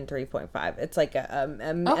 2 and 3.5. It's like a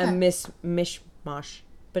mishmash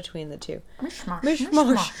between the two.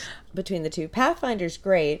 Mishmash. Between the two. Pathfinder's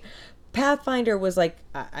great. Pathfinder was like,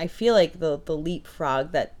 I feel like the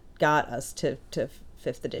leapfrog that got us to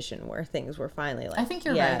 5th edition, where things were finally like, I think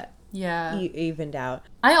you're right. Yeah. Evened out.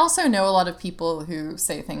 I also know a lot of people who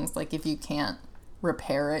say things like, if you can't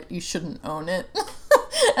repair it, you shouldn't own it.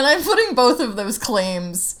 And I'm putting both of those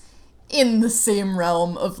claims in the same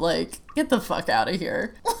realm of like, get the fuck out of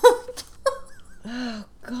here. Oh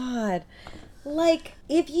God. Like,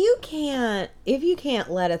 if you can't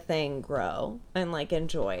let a thing grow and like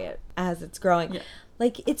enjoy it as it's growing,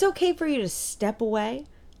 like, it's okay for you to step away.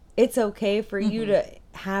 It's okay for you to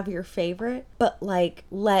have your favorite, but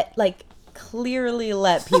clearly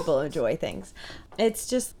let people enjoy things. It's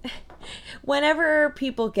just, whenever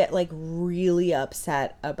people get like really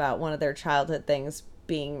upset about one of their childhood things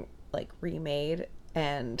being like remade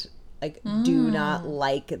and like do not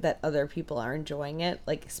like that other people are enjoying it,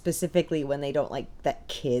 like specifically when they don't like that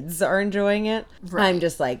kids are enjoying it, right. I'm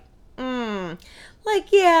just like,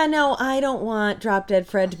 like, yeah, no, I don't want Drop Dead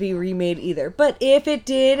Fred to be remade either. But if it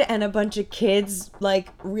did and a bunch of kids like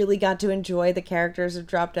really got to enjoy the characters of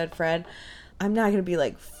Drop Dead Fred, I'm not gonna be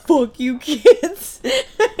like, fuck you kids.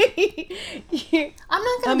 I'm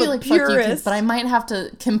not gonna be like, fuck you kids, but I might have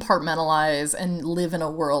to compartmentalize and live in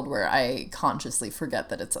a world where I consciously forget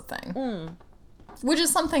that it's a thing. Which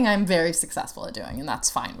is something I'm very successful at doing, and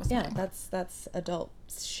that's fine with me. Yeah, that's adult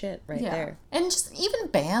shit right there. And just even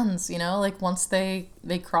bands, you know, like once they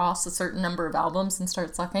cross a certain number of albums and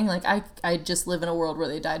start sucking, like I just live in a world where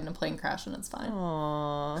they died in a plane crash and it's fine.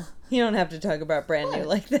 Aww. You don't have to talk about Brand New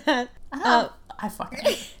like that. I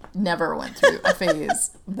fucking never went through a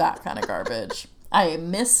phase that kind of garbage. I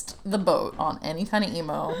missed the boat on any kind of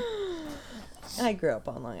emo. I grew up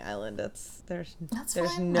on Long Island. There's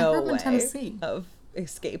fine. no way Tennessee. of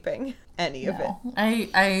escaping any of it.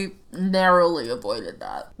 I narrowly avoided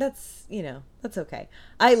that. That's okay.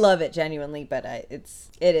 I love it genuinely, but it's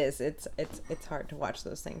hard to watch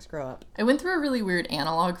those things grow up. I went through a really weird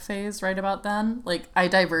analog phase right about then. Like, I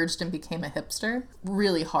diverged and became a hipster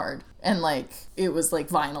really hard. And like, it was like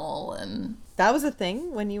vinyl and... That was a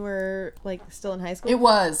thing when you were like still in high school? It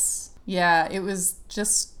was. Yeah, it was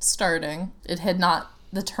just starting. It had not...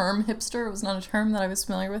 The term hipster was not a term that I was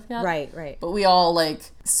familiar with yet. Right. But we all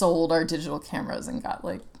like sold our digital cameras and got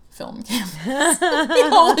like film cameras. We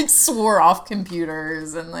all like swore off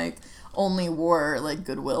computers and like only wore like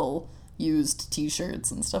Goodwill used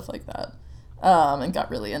t-shirts and stuff like that. And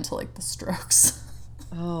got really into like the Strokes.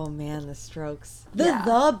 Oh man, the Strokes.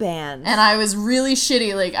 The band. And I was really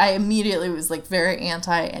shitty. Like, I immediately was like very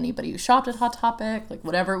anti anybody who shopped at Hot Topic, like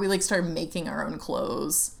whatever. We like started making our own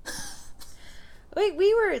clothes. Wait,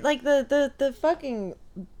 we were like the fucking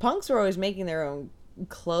punks were always making their own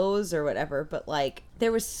clothes or whatever, but like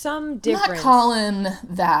there was some difference. Not calling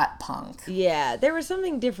that punk. Yeah, there was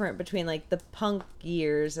something different between like the punk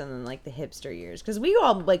years and then like the hipster years, because we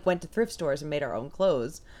all like went to thrift stores and made our own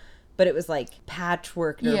clothes, but it was like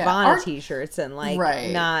patchwork Nirvana t-shirts and like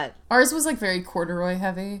not. Ours was like very corduroy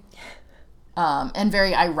heavy, and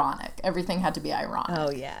very ironic. Everything had to be ironic.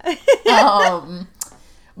 Oh yeah.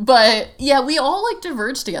 But yeah, we all like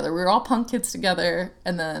diverged together. We were all punk kids together,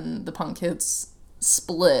 and then the punk kids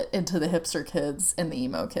split into the hipster kids and the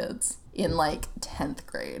emo kids in like 10th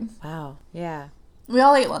grade. Wow. Yeah. We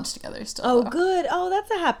all ate lunch together still. Oh, though. Good. Oh, that's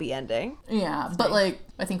a happy ending. Yeah, that's but nice. Like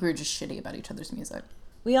I think we were just shitty about each other's music.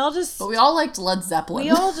 We all liked Led Zeppelin.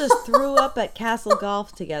 We all just threw up at Castle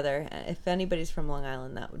Golf together. If anybody's from Long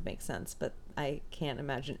Island, that would make sense. But I can't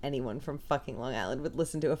imagine anyone from fucking Long Island would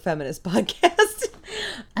listen to a feminist podcast.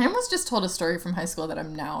 I almost just told a story from high school that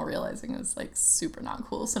I'm now realizing is like super not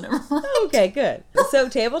cool, so never mind. Okay, good. So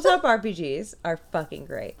tabletop RPGs are fucking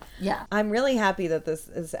great. Yeah. I'm really happy that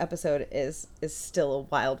this episode is still a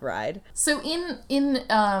wild ride. So in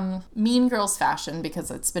Mean Girls fashion,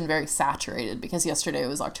 because it's been very saturated, because yesterday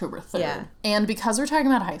was October 3rd. Yeah. And because we're talking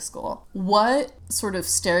about high school, what sort of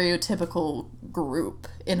stereotypical group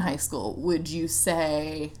in high school would you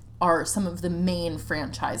say are some of the main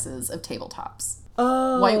franchises of tabletops?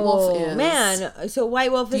 Oh, White Wolf is... man. So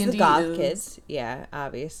White Wolf is the D&D goth is- kids. Yeah,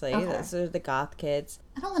 obviously. Okay. Those are the goth kids.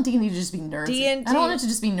 I don't want D&D to just be nerds. D&D I don't want it to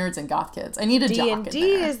just be nerds and goth kids. I need a jock in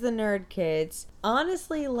D&D there. is the nerd kids.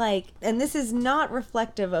 Honestly, like, and this is not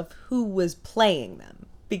reflective of who was playing them,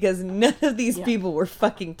 because none of these people were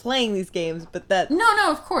fucking playing these games, but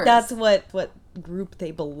No, of course. that's what group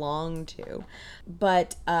they belong to.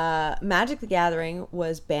 But Magic the Gathering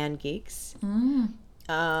was band geeks.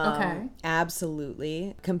 Okay.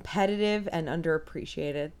 Absolutely. Competitive and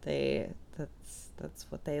underappreciated. That's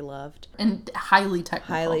what they loved. And highly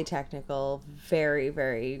technical. Highly technical, very,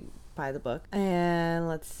 very by the book. And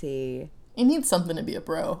let's see. It needs something to be a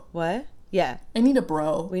bro. What? Yeah. I need a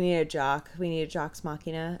bro. We need a jock. We need a jock's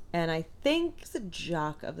machina. And I think it's a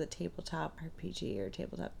jock of the tabletop RPG or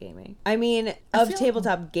tabletop gaming. I mean, of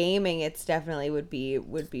tabletop gaming, it's definitely would be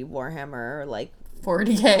Warhammer, or like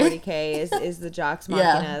 40K. 40K is the jock's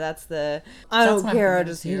machina. Yeah. That's the That's don't what I'm care. I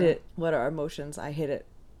thinking just too. hit it. What are emotions? I hit it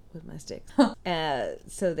with my sticks.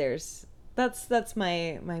 So that's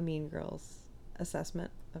my Mean Girls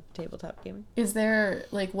assessment of tabletop gaming. Is there,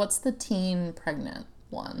 like, what's the teen pregnant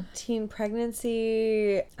one? Teen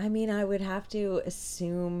pregnancy. I mean, I would have to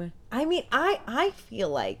assume. I mean, I feel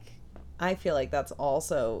like that's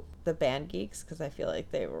also the band geeks, because I feel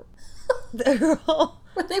like they were all.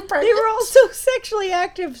 Were they They pregnant? were all so sexually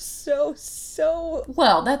active so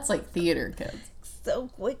Well, that's like theater kids.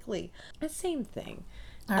 quickly. The same thing.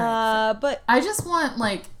 All right. But I just want,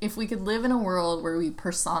 like, if we could live in a world where we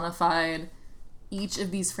personified each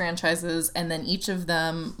of these franchises, and then each of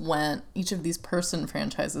these person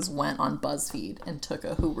franchises went on BuzzFeed and took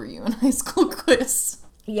a Who Were You in High School quiz.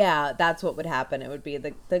 yeah, that's what would happen. It would be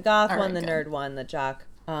the goth All one, right, the good. nerd one, the jock,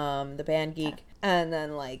 the band geek, and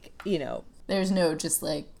then, like, you know, There's no just,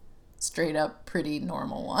 like, straight up pretty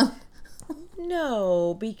normal one.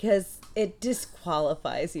 no, because it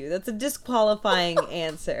disqualifies you. That's a disqualifying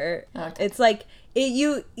answer. Okay. It's like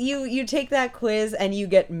you take that quiz and you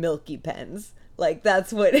get Milky Pens. Like,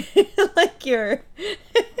 that's what like your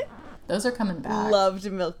Those are coming back. loved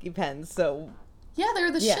Milky Pens. So Yeah,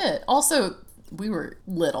 they're the shit. Also, we were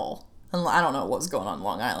little. And I don't know what was going on in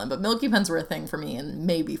Long Island, but Milky Pens were a thing for me in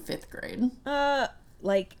maybe 5th grade.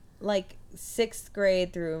 like 6th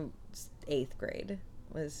grade through 8th grade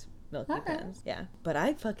was Milky Okay. Pens. Yeah, but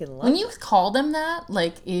I fucking love. When you call them that,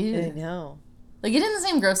 like, ew. I know. Like, it didn't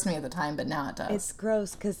seem gross to me at the time, but now it does. It's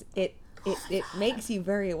gross because it makes you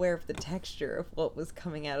very aware of the texture of what was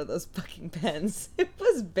coming out of those fucking pens. It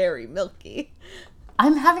was very milky.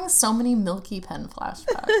 I'm having so many Milky Pen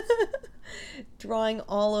flashbacks. Drawing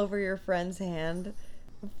all over your friend's hand.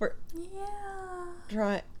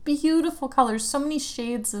 Yeah. Beautiful colors. So many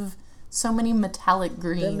shades of so many metallic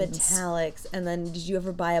greens. The metallics. And then did you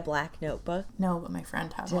ever buy a black notebook No, but my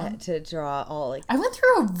friend had one. to draw all, like, I went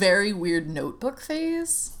through a very weird notebook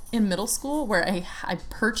phase in middle school where I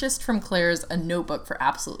purchased from Claire's a notebook for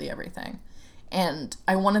absolutely everything. And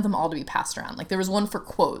I wanted them all to be passed around. Like, there was one for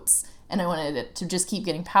quotes, and I wanted it to just keep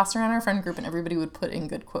getting passed around our friend group, and everybody would put in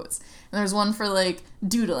good quotes. And there was one for, like,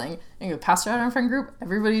 doodling, and you would pass around our friend group,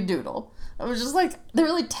 everybody doodle. I was just like, there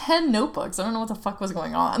were like 10 notebooks. I don't know what the fuck was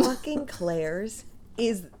going on. fucking Claire's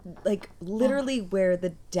is, like, literally where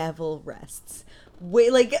the devil rests.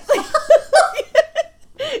 Wait, like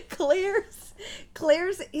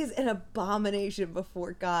Claire's is an abomination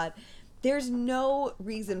before God. There's no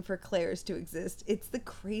reason for Claire's to exist. It's the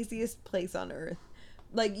craziest place on earth.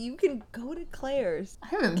 Like, you can go to Claire's. I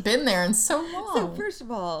haven't been there in so long. So first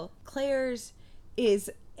of all, Claire's is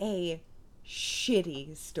a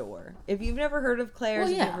shitty store. If you've never heard of Claire's,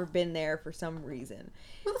 Well, if yeah. you've never been there for some reason.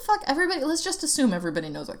 Who the fuck? Everybody, let's just assume everybody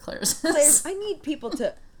knows what Claire's is. Claire's, I need people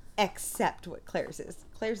to accept what Claire's is.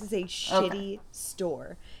 Claire's is a shitty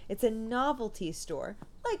store. It's a novelty store,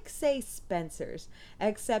 like, say, Spencer's,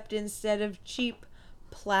 except instead of cheap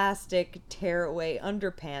plastic tearaway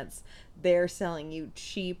underpants, they're selling you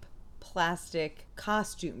cheap plastic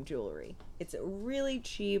costume jewelry. It's a really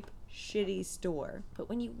cheap, shitty store. But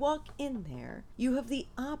when you walk in there, you have the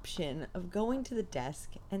option of going to the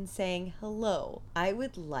desk and saying, hello, I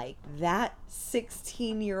would like that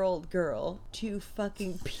 16-year-old girl to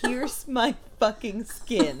fucking pierce my fucking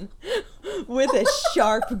skin with a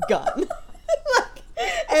sharp gun.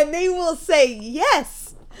 And they will say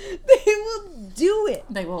yes. They will do it.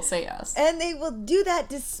 They will say yes. And they will do that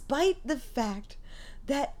despite the fact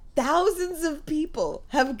that thousands of people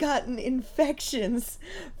have gotten infections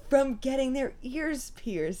from getting their ears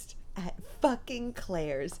pierced at fucking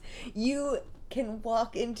Claire's. You can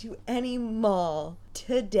walk into any mall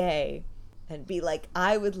today and be like,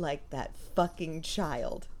 I would like that fucking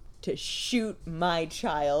child to shoot my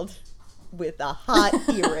child with a hot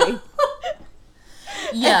earring.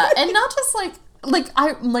 Yeah, and not just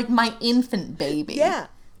like my infant baby. Yeah.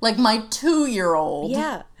 Like my 2-year-old.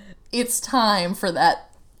 Yeah. It's time for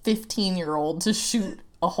that 15-year-old to shoot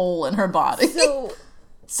a hole in her body. So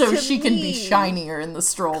so she can me, be shinier in the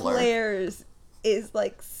stroller. Claire's is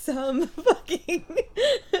like some fucking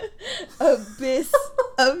abyss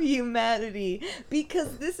of humanity,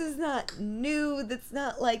 because this is not new. That's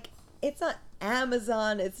not like, it's not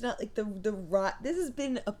Amazon. It's not like this has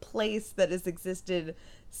been a place that has existed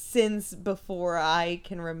since before I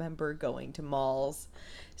can remember going to malls.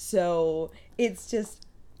 So it's just,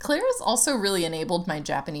 Claire has also really enabled my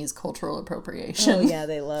Japanese cultural appropriation. oh yeah,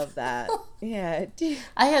 they love that. Yeah.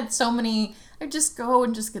 I would just go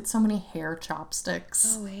and just get so many hair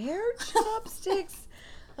chopsticks. Oh, hair chopsticks.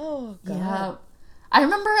 Oh god. Yeah. I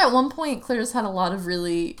remember at one point Claire's had a lot of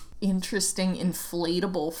really interesting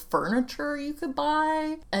inflatable furniture you could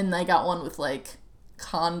buy. And I got one with like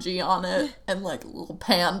kanji on it and like little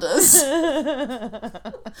pandas.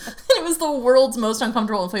 It was the world's most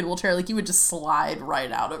uncomfortable inflatable chair. Like you would just slide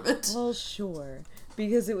right out of it. Well, sure.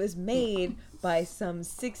 Because it was made by some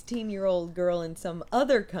 16-year-old girl in some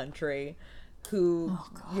other country who, Oh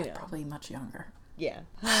god, probably much younger. yeah.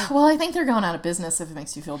 Well, I think they're going out of business if it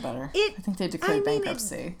makes you feel better. I think they declared mean,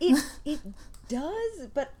 bankruptcy. It does,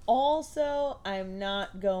 but also I'm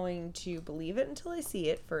not going to believe it until I see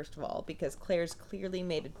it, first of all, because Claire's clearly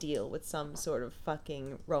made a deal with some sort of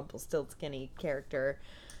fucking Rumpelstiltskin character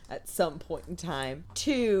at some point in time.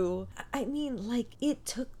 2, I mean, like, it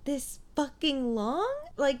took this fucking long?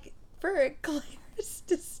 Like, for Claire's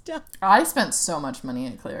to stop. I spent so much money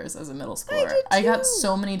at Claire's as a middle schooler. did I got too.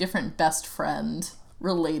 so many different best friend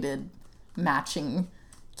related matching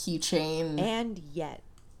keychain And yet,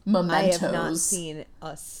 mementos. I have not seen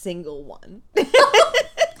a single one.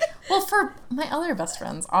 Well, for my other best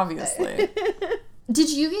friends, obviously. Did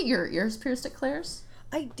you get your ears pierced at Claire's?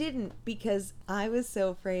 I didn't, because I was so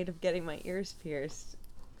afraid of getting my ears pierced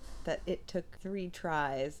that it took 3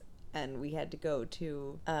 tries, and we had to go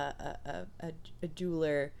to a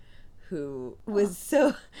jeweler who was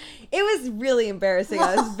so... It was really embarrassing.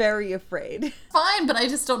 I was very afraid. Fine, but I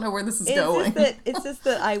just don't know where this is going. It's just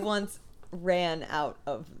that I once ran out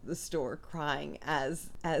of the store crying as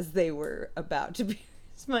they were about to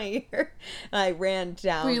pierce my ear. And I ran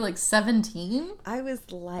down. Were you like 17? I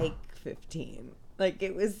was like 15. Like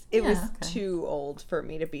it was okay. too old for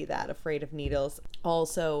me to be that afraid of needles.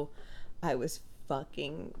 Also, I was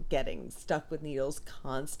fucking getting stuck with needles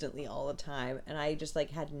constantly all the time, and I just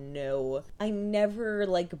like I never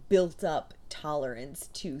like built up tolerance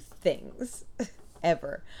to things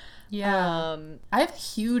ever. Yeah. I have a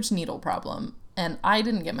huge needle problem, and I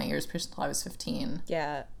didn't get my ears pierced until I was 15.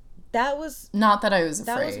 Yeah. That was Not that I was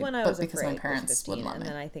afraid, that was when I was but because afraid, my parents was 15, wouldn't let and me.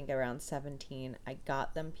 then I think around 17 I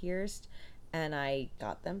got them pierced, and I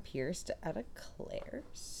got them pierced at a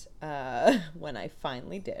Claire's when I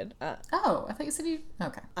finally did. Oh, I thought you said you...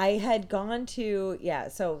 Okay. I had gone to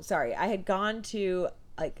I had gone to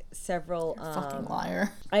like several Fucking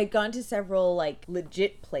liar. I had gone to several like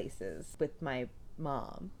legit places with my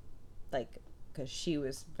mom, like because she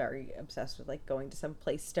was very obsessed with like going to some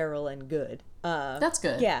place sterile and good. That's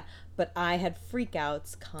good. Yeah, but I had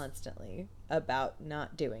freakouts constantly about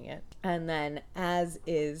not doing it. And then, as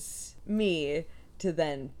is me, to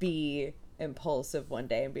then be impulsive one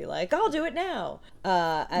day and be like, I'll do it now.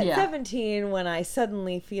 At 17, when I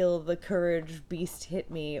suddenly feel the courage beast hit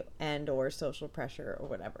me and or social pressure or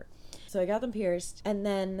whatever. So I got them pierced, and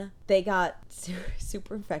then they got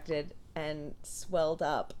super infected and swelled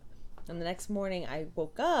up. And the next morning I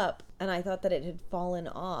woke up and I thought that it had fallen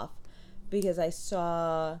off because I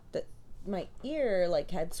saw that my ear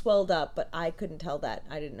like had swelled up, but I couldn't tell that.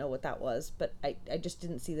 I didn't know what that was, but I just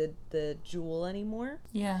didn't see the jewel anymore.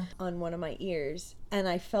 Yeah. On one of my ears, and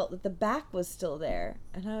I felt that the back was still there,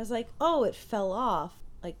 and I was like, oh, it fell off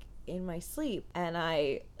like in my sleep, and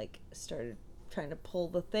I like started trying to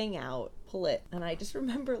pull it, and I just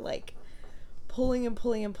remember like pulling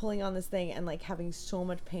on this thing and like having so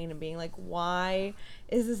much pain and being like, why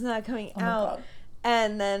is this not coming out? God.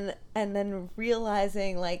 And then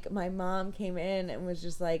realizing like my mom came in and was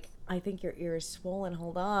just like, I think your ear is swollen,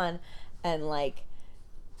 hold on. And like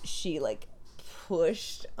she like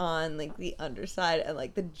pushed on like the underside, and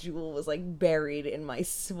like the jewel was like buried in my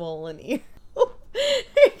swollen ear.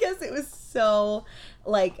 Because it was so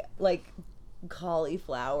like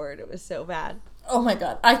cauliflowered. It was so bad. Oh my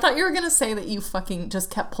god. I thought you were going to say that you fucking just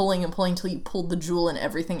kept pulling and pulling till you pulled the jewel and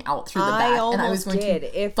everything out through the back. And I was going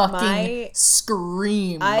to fucking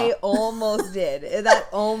scream. I almost did. That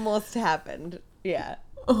almost happened. Yeah.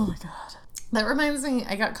 Oh my god. That reminds me,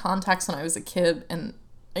 I got contacts when I was a kid,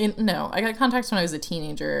 I got contacts when I was a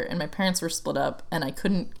teenager, and my parents were split up, and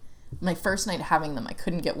my first night having them, I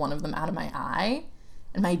couldn't get one of them out of my eye.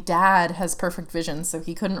 And my dad has perfect vision, so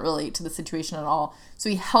he couldn't relate to the situation at all. So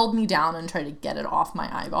he held me down and tried to get it off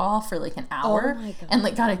my eyeball for like an hour. Oh my God. And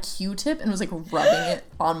like got a Q-tip and was like rubbing it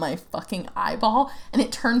on my fucking eyeball. And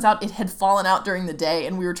it turns out it had fallen out during the day,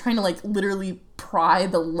 and we were trying to like literally pry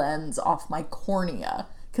the lens off my cornea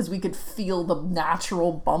because we could feel the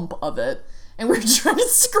natural bump of it. And we were trying to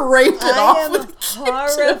scrape it off. I am with a Q-tip.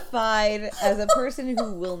 horrified as a person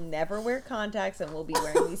who will never wear contacts and will be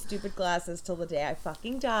wearing these stupid glasses till the day I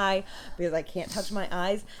fucking die because I can't touch my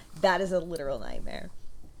eyes. That is a literal nightmare.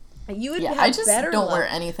 You would have I just better don't luck wear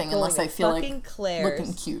anything going unless to I feel like fucking Claire's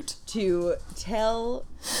looking cute. to tell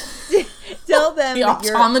them The that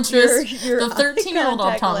optometrist, your the 13-year-old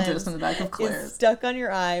contact optometrist lens in the back of is Claire's. stuck on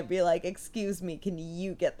your eye. Be like, excuse me, can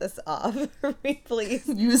you get this off for me, please?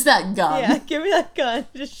 Use that gun. Yeah, give me that gun.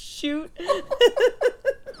 Just shoot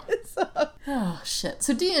this off. Oh shit.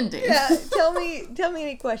 So D&D. Yeah, tell me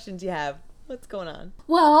any questions you have. What's going on?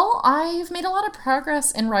 Well, I've made a lot of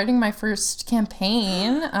progress in writing my first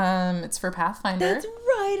campaign. It's for Pathfinder. That's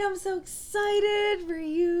right. I'm so excited for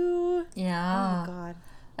you. Yeah. Oh God.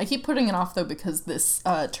 I keep putting it off though because this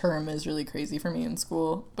term is really crazy for me in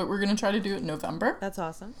school. But we're gonna try to do it in November. That's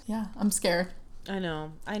awesome. Yeah, I'm scared. I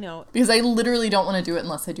know. Because I literally don't want to do it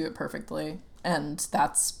unless I do it perfectly. And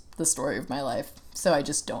that's the story of my life. So I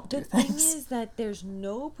just don't do The things. thing is that there's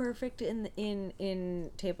no perfect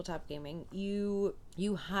in tabletop gaming. You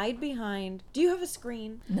hide behind. Do you have a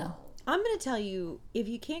screen? No. I'm gonna tell you, if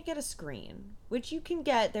you can't get a screen, which you can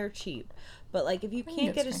get, they're cheap. But like, if you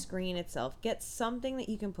can't get a screen itself, get something that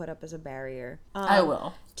you can put up as a barrier. I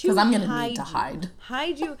will, because I'm gonna need to hide.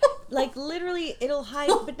 Hide you, like literally, it'll hide,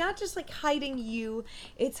 but not just like hiding you.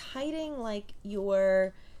 It's hiding like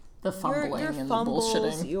your Fumbling your and fumbles, the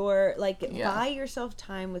bullshitting. your buy yourself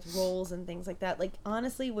time with rolls and things like that. Like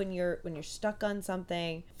honestly, when you're stuck on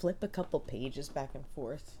something, flip a couple pages back and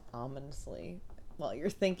forth ominously while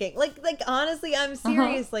you're thinking. Like honestly, I'm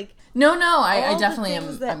serious. Like No, I all the definitely things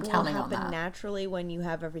am. that I'm will counting on happen that. naturally when you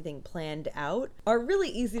have everything planned out are really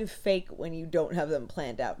easy to fake when you don't have them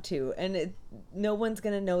planned out too. And no one's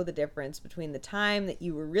gonna know the difference between the time that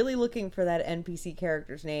you were really looking for that NPC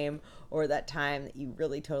character's name or that time that you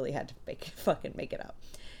really totally had to fucking make it up.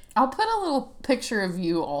 I'll put a little picture of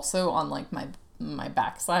you also on like my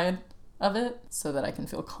backside of it so that I can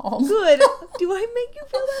feel calm. Good. Do I make you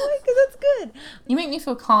feel that way? Because that's good. You make me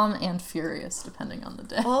feel calm and furious depending on the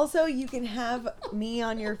day. Also, you can have me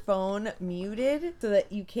on your phone muted so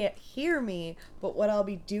that you can't hear me. But what I'll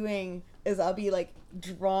be doing is I'll be like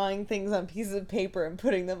drawing things on pieces of paper and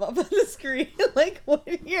putting them up on the screen. Like when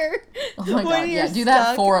you're Oh my god, yeah, do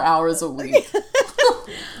that 4 hours a week.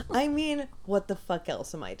 I mean, what the fuck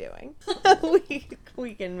else am I doing?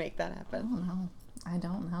 we can make that happen. I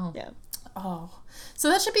don't know. Yeah. Oh, so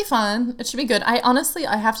that should be fun. It should be good. I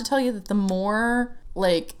have to tell you that the more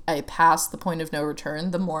like I pass the point of no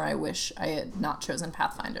return, the more I wish I had not chosen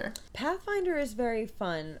Pathfinder. Pathfinder is very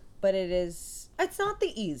fun, but it's not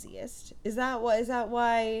the easiest. Is that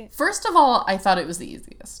why? First of all, I thought it was the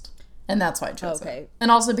easiest, and that's why I chose Okay. it.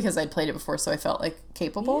 And also because I'd played it before, so I felt like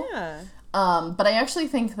capable. Yeah. But I actually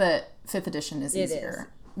think that 5th edition is It easier,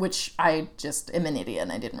 which I just am an idiot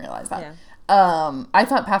and I didn't realize that. Yeah. I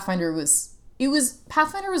thought Pathfinder was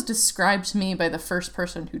described to me by the first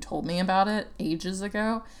person who told me about it ages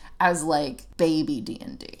ago as like baby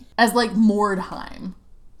D&D, as like Mordheim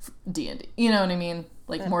D&D. You know what I mean?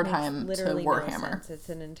 Like That Mordheim makes to literally no Warhammer. sense. It's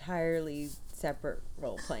an entirely separate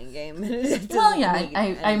role-playing game. Well,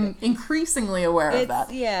 yeah, I'm increasingly aware of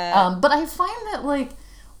that. Yeah. But I find that like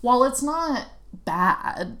while it's not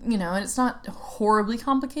bad, and it's not horribly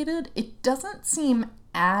complicated, it doesn't seem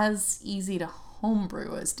as easy to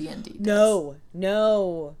homebrew as D&D does.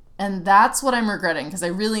 No. And that's what I'm regretting, because I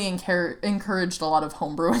really encouraged a lot of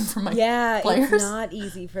homebrewing from my players. It's not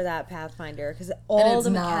easy for that Pathfinder because all it's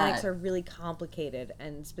the mechanics not. are really complicated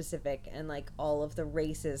and specific, and like all of the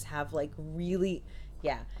races have like really,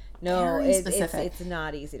 Very specific. It's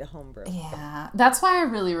not easy to homebrew. Yeah, that's why I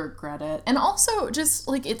really regret it. And also, just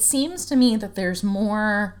like it seems to me that there's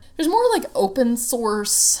more like open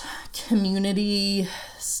source community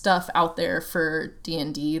stuff out there for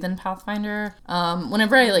D&D than Pathfinder.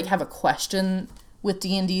 Whenever I like have a question with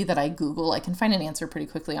D&D that I Google, I can find an answer pretty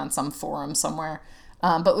quickly on some forum somewhere.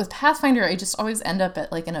 But with Pathfinder, I just always end up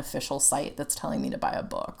at like an official site that's telling me to buy a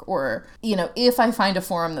book. Or, if I find a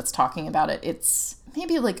forum that's talking about it, it's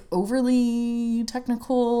maybe like overly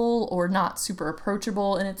technical or not super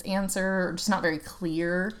approachable in its answer, or just not very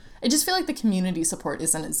clear I just feel like the community support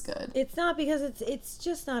isn't as good. It's not, because it's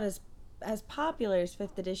just not as popular as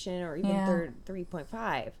 5th edition or even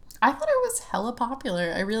 3.5. I thought it was hella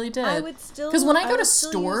popular. I really did. I would still, because when I go to use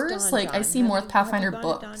stores, Don like John. I see more Have Pathfinder you gone to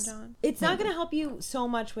books. Don John? It's not going to help you so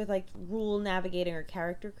much with like rule navigating or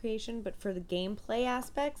character creation, but for the gameplay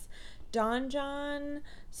aspects, Don John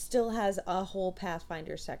still has a whole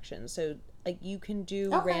Pathfinder section. So like you can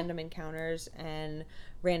do random encounters and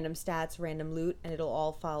random stats, random loot, and it'll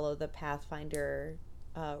all follow the Pathfinder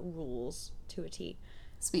rules to a T.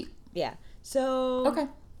 Sweet. Yeah. So okay.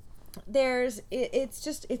 It's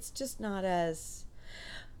just not as,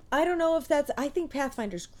 I don't know if that's, I think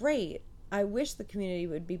Pathfinder's great. I wish the community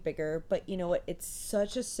would be bigger, but you know what? It's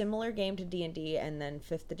such a similar game to D&D, and then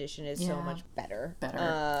 5th edition is so much better.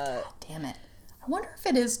 God damn it. I wonder if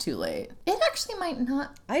it is too late. It actually might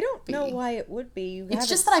not. I don't know why it would be. It's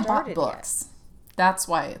just that I bought books. That's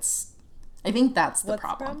why I think that's the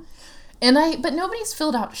problem. But nobody's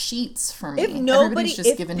filled out sheets for me. If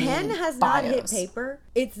pen has not hit paper,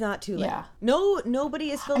 it's not too late. Yeah. Nobody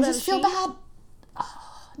has filled out a sheet. I just feel bad. Oh,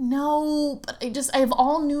 no, but I have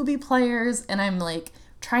all newbie players, and I'm like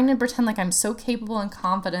trying to pretend like I'm so capable and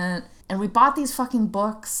confident, and we bought these fucking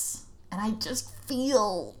books, and I just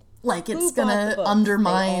feel like it's gonna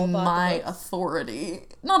undermine my authority.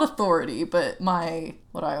 Not authority, but my,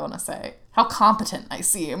 what do I want to say? How competent I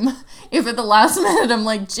seem. If at the last minute I'm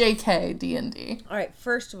like, JK, D&D. All right,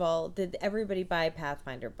 first of all, did everybody buy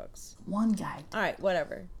Pathfinder books? One guy. All right,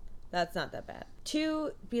 whatever. That's not that bad.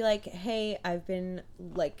 2, be like, hey, I've been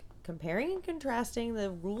like comparing and contrasting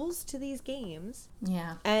the rules to these games.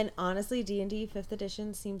 Yeah. And honestly, D&D 5th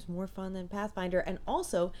edition seems more fun than Pathfinder. And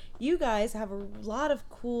also, you guys have a lot of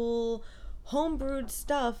cool homebrewed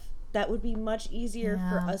stuff that would be much easier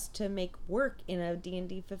for us to make work in a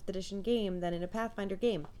D&D 5th edition game than in a Pathfinder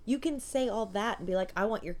game. You can say all that and be like, I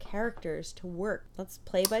want your characters to work. Let's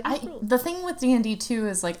play by these rules. The thing with D&D too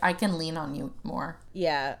is like, I can lean on you more.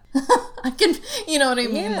 Yeah. I can, you know what I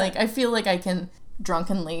mean? Yeah. Like, I feel like I can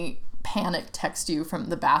drunkenly panic text you from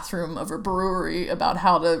the bathroom of a brewery about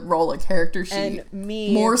how to roll a character sheet. And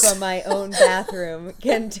me from my own bathroom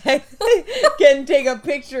can take a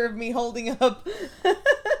picture of me holding up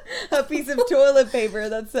a piece of toilet paper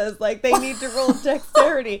that says like they need to roll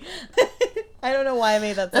dexterity. I don't know why I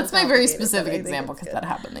made that. That's my very specific example because that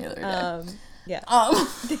happened the other day. Yeah.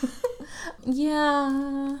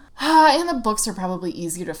 Yeah. And the books are probably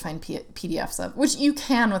easier to find PDFs of, which you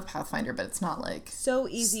can with Pathfinder, but it's not like so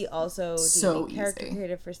easy. Also, so D&D Character easy.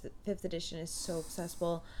 Creator for 5th edition is so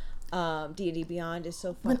accessible. D&D Beyond is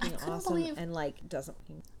so fucking awesome and like doesn't.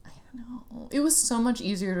 No, it was so much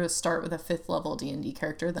easier to start with a 5th level D&D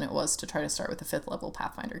character than it was to try to start with a 5th level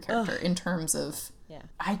Pathfinder character. In terms of,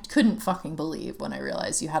 I couldn't fucking believe when I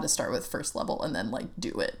realized you had to start with 1st level and then like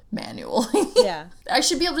do it manually. Yeah. I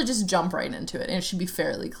should be able to just jump right into it and it should be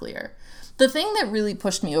fairly clear. The thing that really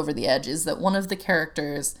pushed me over the edge is that one of the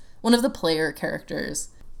player characters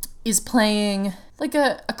is playing like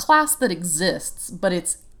a class that exists, but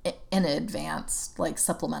it's an advanced like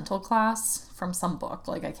supplemental class from some book.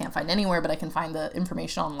 Like I can't find anywhere, but I can find the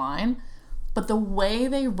information online. But the way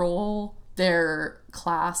they roll their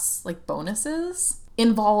class like bonuses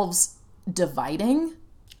involves dividing.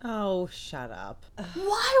 Oh, shut up.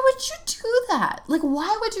 Why would you do that? Like,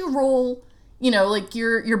 why would you roll, like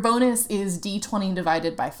your bonus is D20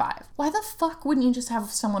 divided by 5. Why the fuck wouldn't you just have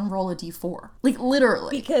someone roll a D4? Like,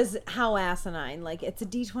 literally. Because how asinine. Like, it's a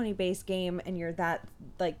D20 based game and you're that,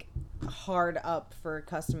 like, hard up for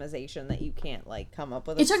customization that you can't, like, come up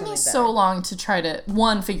with It took me so long to try to,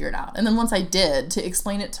 one, figure it out. And then once I did, to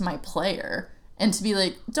explain it to my player and to be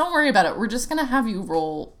like, don't worry about it. We're just going to have you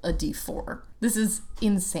roll a D4. This is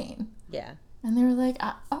insane. Yeah. And they were like,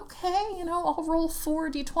 okay, I'll roll 4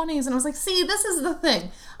 D20s. And I was like, see, this is the thing.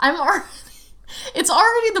 It's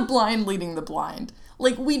already the blind leading the blind.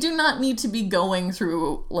 Like, we do not need to be going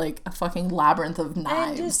through, like, a fucking labyrinth of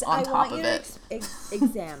knives on top of it. I want you to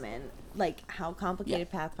examine, like, how complicated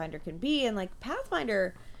Pathfinder can be. And, like,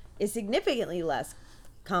 Pathfinder is significantly less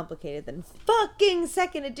complicated than fucking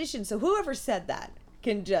 2nd edition. So whoever said that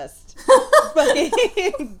can just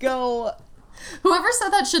fucking go... Whoever said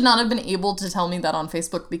that should not have been able to tell me that on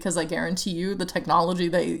Facebook, because I guarantee you the technology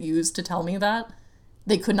they used to tell me that,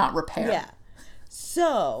 they could not repair. Yeah.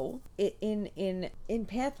 So, in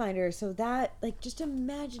Pathfinder, so that, like, just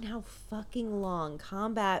imagine how fucking long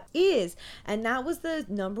combat is. And that was the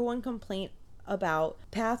number one complaint about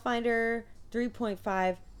Pathfinder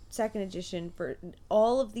 3.5 2nd edition for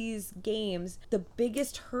all of these games. The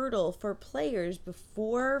biggest hurdle for players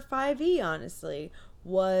before 5e, honestly,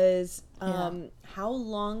 was how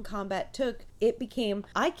long combat took. It became,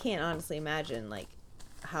 I can't honestly imagine like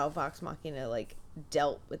how Vox Machina like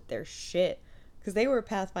dealt with their shit, because they were a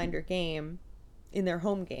Pathfinder game in their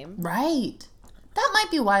home game. Right. That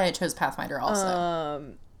might be why I chose Pathfinder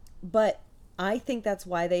also. But I think that's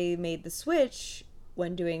why they made the switch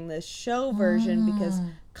when doing the show version, because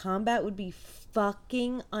combat would be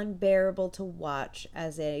fucking unbearable to watch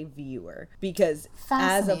as a viewer, because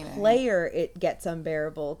as a player it gets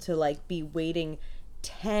unbearable to like be waiting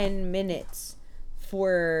 10 minutes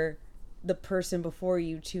for the person before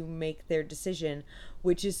you to make their decision,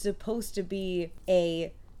 which is supposed to be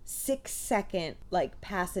a 6-second like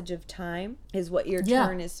passage of time, is what your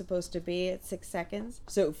turn is supposed to be at 6 seconds.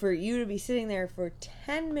 So for you to be sitting there for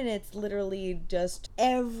 10 minutes, literally just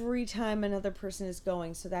every time another person is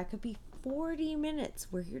going, so that could be 40 minutes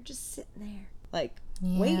where you're just sitting there like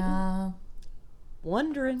waiting,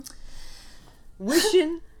 wondering,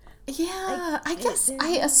 wishing. I guess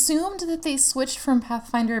I assumed that they switched from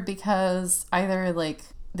Pathfinder because either like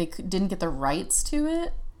they didn't get the rights to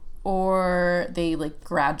it, or they like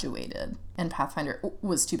graduated and Pathfinder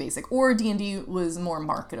was too basic, or D&D was more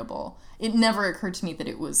marketable. It never occurred to me that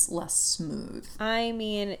it was less smooth. I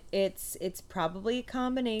mean, it's probably a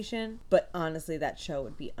combination, but honestly that show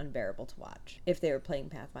would be unbearable to watch if they were playing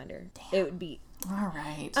Pathfinder. Damn. It would be all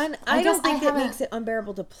right. And I don't think it makes it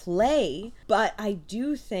unbearable to play, but I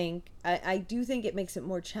do think it makes it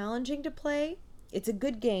more challenging to play. It's a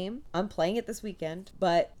good game. I'm playing it this weekend,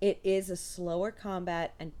 but it is a slower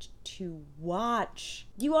combat, and to watch,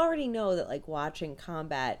 you already know that like watching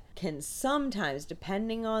combat can sometimes,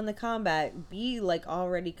 depending on the combat, be like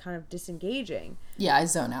already kind of disengaging. Yeah, I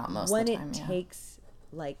zone out most of the time. When it takes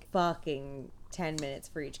like fucking 10 minutes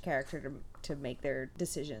for each character to make their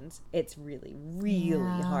decisions, it's really,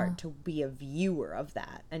 really hard to be a viewer of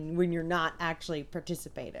that, and when you're not actually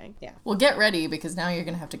participating. Well, get ready, because now you're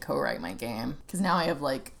gonna have to co-write my game, because now I have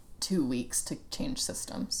like 2 weeks to change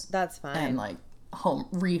systems. That's fine. And like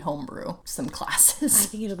homebrew some classes. I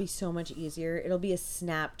think it'll be so much easier. It'll be a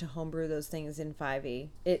snap to homebrew those things in 5e.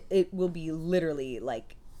 It will be literally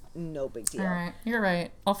like no big deal. All right, you're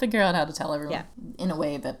right. I'll figure out how to tell everyone in a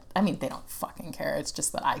way that, I mean, they don't fucking care. It's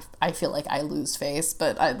just that I feel like I lose face,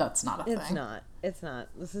 but that's not a thing. It's not.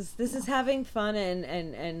 This is having fun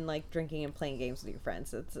and like drinking and playing games with your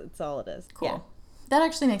friends. It's all it is. Cool. Yeah. That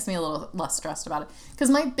actually makes me a little less stressed about it, because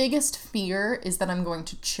my biggest fear is that I'm going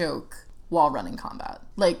to choke while running combat.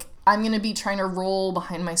 Like, I'm going to be trying to roll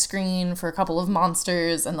behind my screen for a couple of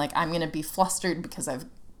monsters, and like I'm going to be flustered because I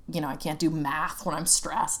can't do math when I'm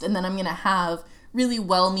stressed. And then I'm going to have really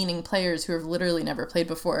well-meaning players who have literally never played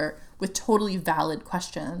before with totally valid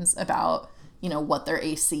questions about, what their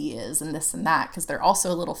AC is and this and that, because they're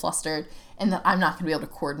also a little flustered, and that I'm not going to be able to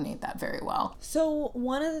coordinate that very well. So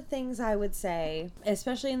one of the things I would say,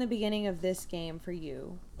 especially in the beginning of this game for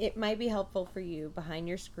you, it might be helpful for you behind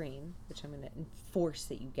your screen, which I'm going to enforce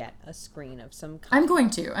that you get a screen of some kind.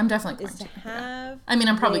 I'm definitely going to. Have I mean,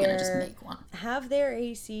 I'm probably going to just make one. Have their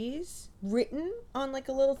ACs written on like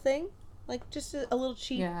a little thing, like just a little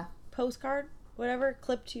cheap postcard, whatever,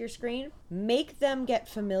 clipped to your screen. Make them get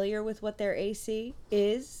familiar with what their AC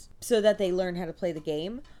is so that they learn how to play the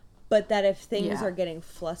game. But that if things are getting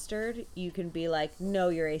flustered, you can be like, no,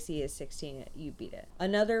 your AC is 16, you beat it.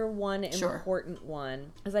 Another one important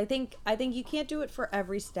one is I think you can't do it for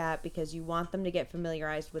every stat, because you want them to get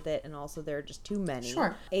familiarized with it, and also there are just too many.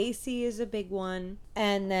 Sure. AC is a big one.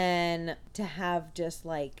 And then to have just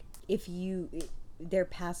like, their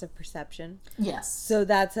passive perception. Yes. So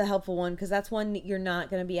that's a helpful one, because that's one that you're not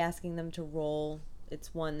going to be asking them to roll.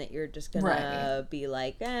 It's one that you're just going to be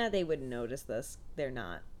like, they wouldn't notice this. They're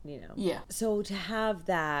not, Yeah. So to have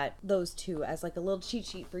those two as like a little cheat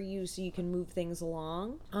sheet for you so you can move things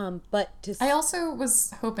along. I also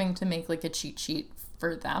was hoping to make like a cheat sheet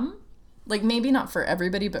for them. Like maybe not for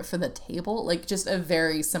everybody, but for the table. Like just a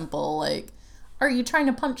very simple, like, are you trying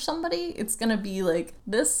to punch somebody? It's going to be like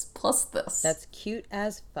this plus this. That's cute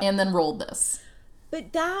as fuck. And then roll this.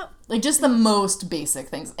 But that... Like just the most basic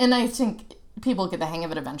things. And I think people get the hang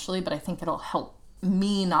of it eventually, but I think it'll help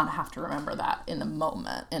me not have to remember that in the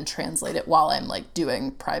moment and translate it while I'm like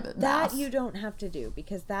doing private math. That you don't have to do,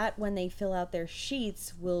 because that when they fill out their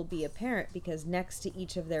sheets will be apparent, because next to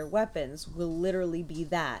each of their weapons will literally be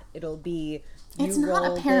that. It'll be... It's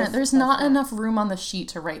not apparent. There's not enough room on the sheet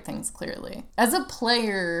to write things clearly. As a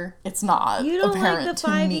player, it's not apparent to me. You don't like the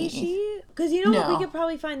 5e sheet? Because you know what No. we could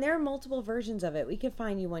probably find? There are multiple versions of it. We could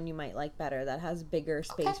find you one you might like better that has bigger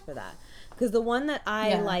space for that. Because the one that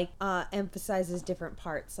I like emphasizes different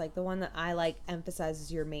parts. Like the one that I like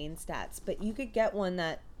emphasizes your main stats. But you could get one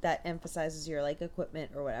that emphasizes your like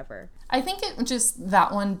equipment or whatever. I think it just,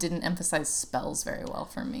 that one didn't emphasize spells very well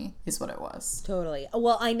for me, is what it was. Totally.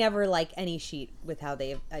 Well, I never like any sheet with how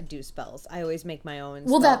they do spells. I always make my own.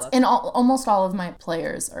 Well, spell that's, book. and almost all of my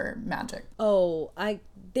players are magic. Oh, I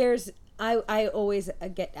always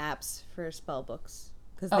get apps for spell books.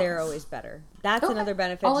 Because they're always better. That's another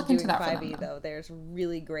benefit I'll to look doing into that for 5e, them, then. though. There's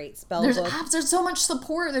really great spell There's books. apps, there's so much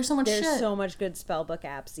support, there's so much There's shit. so much good spell book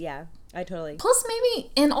apps. Yeah, I totally. Plus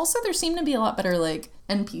maybe, and also there seem to be a lot better like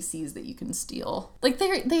NPCs that you can steal. Like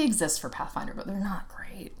they exist for Pathfinder, but they're not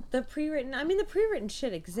great. The pre-written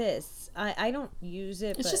shit exists. I don't use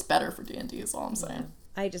it, It's but just better for D&D is all I'm saying.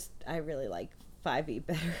 I really like 5e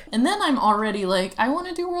better. And then I'm already like, I want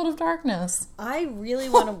to do World of Darkness. I really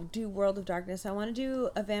want to do World of Darkness. I want to do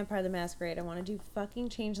a Vampire the Masquerade. I want to do fucking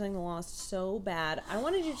Changeling the Lost so bad. I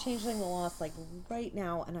want to do Changeling the Lost like right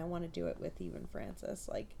now, and I want to do it with you and Francis.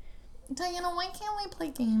 Like, Diana, why can't we play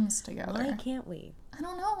games together? why can't we? I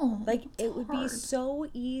don't know. Like, It's it would be hard. so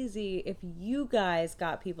easy if you guys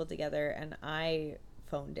got people together and I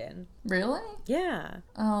phoned in. Really? Yeah.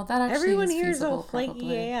 Oh, that actually Everyone is here is feasible, all flaky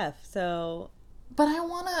probably. AF, so But I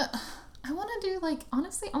wanna do like,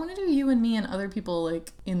 honestly, I wanna do you and me and other people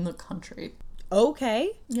like in the country.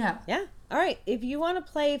 okay. Yeah. Yeah. All right. If you want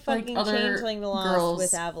to play fucking other Changeling the Lost girls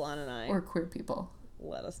with Avalon and I, Or queer people.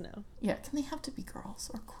 let us know. Yeah, can they have to be girls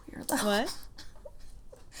or queer though? What?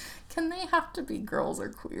 Can they have to be girls or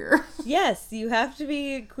queer? Yes, you have to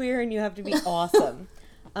be queer and you have to be awesome.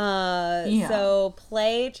 Yeah. So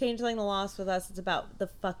play Changeling the Lost with us. It's about the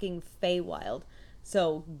fucking Feywild.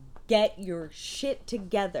 So get your shit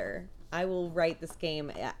together. I will write this game.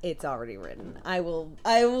 It's already written. I will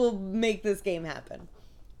make this game happen.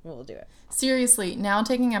 We'll do it. Seriously, now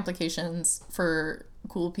taking applications for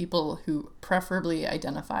cool people who preferably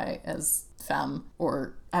identify as femme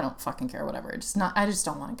or I don't fucking care, whatever. I just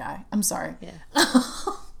don't want a guy. I'm sorry. Yeah.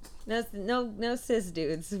 No cis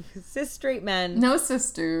dudes. Cis straight men No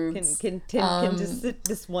cis dudes. can just sit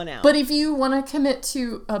this one out. But if you want to commit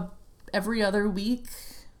to a every other week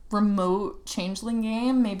remote Changeling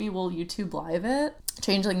game, maybe we'll YouTube live it.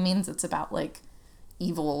 Changeling means it's about like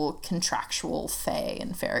evil contractual fae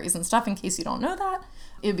and fairies and stuff. In case you don't know that,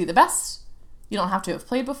 it would be the best. You don't have to have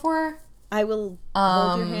played before. I will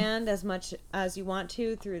hold your hand as much as you want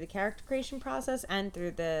to through the character creation process and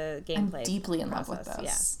through the gameplay. I'm deeply in love with process.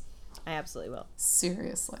 this. Yeah, I absolutely will.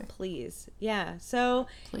 Seriously. Please. Yeah. So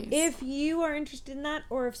Please. if you are interested in that,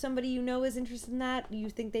 or if somebody you know is interested in that, you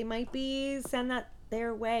think they might be, send that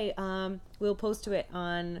their way. We'll post to it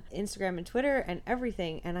on Instagram and Twitter and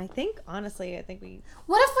everything. And I think, honestly, we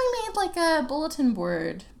What if we made like a bulletin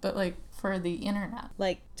board, but like for the internet?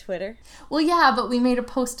 like Twitter. Well, yeah, but we made a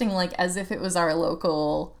posting like as if it was our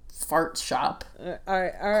local fart shop.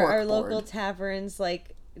 Our Cork local board. taverns,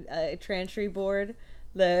 like Trantry board.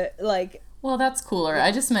 The like Well, that's cooler.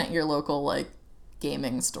 I just meant your local like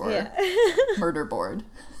gaming store. yeah. Murder board.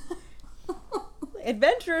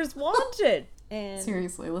 Adventurers wanted. And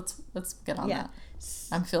Seriously, let's get on yeah. that.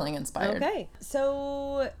 I'm feeling inspired. Okay.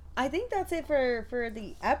 So I think that's it for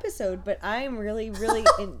the episode, but I'm really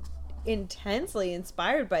intensely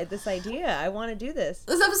inspired by this idea. I want to do this.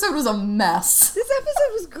 This episode was a mess. This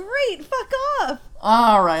episode was great. Fuck off.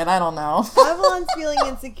 All right, I don't know. Avalon's feeling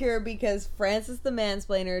insecure because Francis the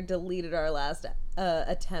Mansplainer deleted our last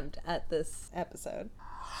attempt at this episode.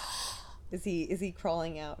 Is he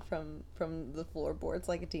crawling out from the floorboards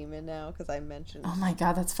like a demon now? Because I mentioned. Oh my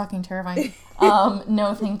god, that's fucking terrifying.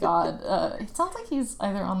 No, thank God. It sounds like he's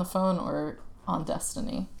either on the phone or on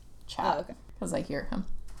Destiny chat. Oh, okay. Because I hear him.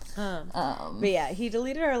 But yeah, he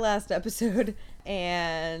deleted our last episode,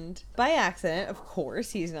 and by accident, of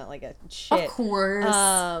course. He's not like a shit. Of course.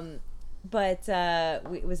 But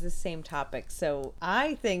it was the same topic, so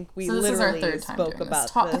I think we So this is our literally third time spoke doing about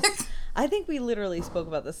this topic. this. I think we literally spoke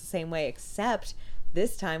about this the same way, except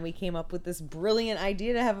this time we came up with this brilliant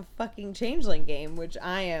idea to have a fucking Changeling game, which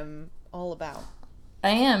I am all about. I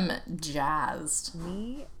am jazzed.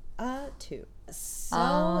 Me, too. So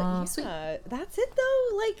Yeah. yeah, Sweet. that's it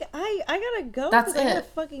though. Like I gotta go That's because I gotta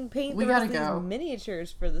it. fucking paint We the rest of gotta go. these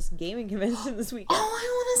miniatures for this gaming convention this weekend. Oh, I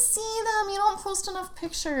want to see them. You don't post enough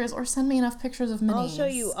pictures or send me enough pictures of minis. I'll show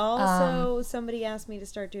you. Also, somebody asked me to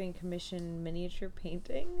start doing commission miniature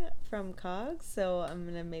painting from Cogs, so I'm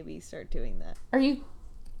gonna maybe start doing that. Are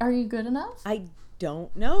you good enough? I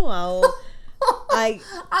don't know. I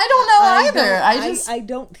don't know either. I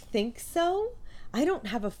don't think so. I don't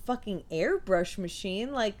have a fucking airbrush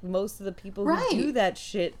machine like most of the people who Right. do that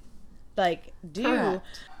shit like do. Correct.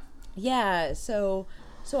 Yeah, so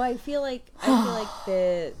I feel like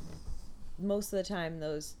the most of the time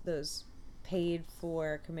those paid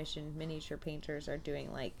for commissioned miniature painters are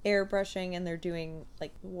doing like airbrushing, and they're doing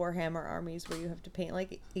like Warhammer armies where you have to paint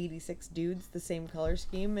like 86 dudes the same color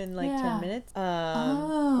scheme in like 10 minutes.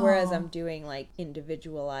 Whereas I'm doing like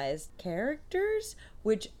individualized characters,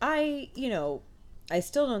 which I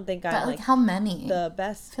still don't think But I'm like how many? the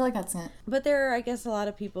best. I feel like that's it. But there are, I guess, a lot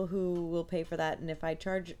of people who will pay for that, and if I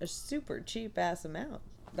charge a super cheap ass amount,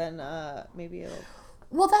 then maybe it'll.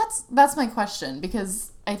 Well, that's my question,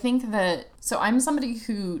 because I think that, so I'm somebody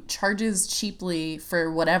who charges cheaply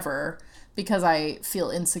for whatever because I feel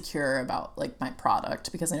insecure about like my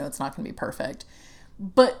product, because I know it's not going to be perfect.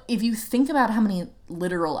 But if you think about how many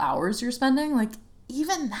literal hours you're spending, like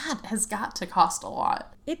even that has got to cost a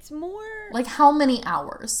lot. It's more. Like how many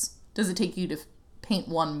hours does it take you to paint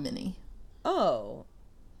one mini? Oh,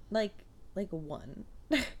 like one.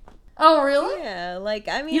 Oh, really? Yeah, like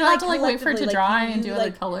I mean, You don't have like, to like wait for it to collectively, dry like, and you, do other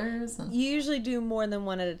like, colors. And... You usually do more than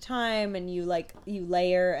one at a time, and you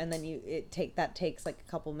layer, and then that takes like a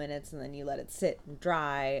couple minutes, and then you let it sit and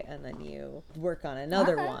dry, and then you work on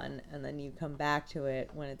another one, and then you come back to it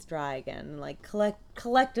when it's dry again, and like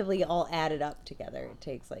collectively all added up together. It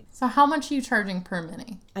takes like. So how much are you charging per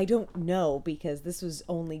mini? I don't know, because this was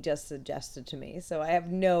only just suggested to me, so I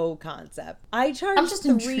have no concept. I charge just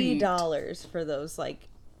intrigued. $3 for those like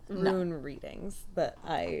rune readings that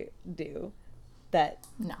I do.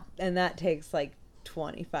 No. And that takes like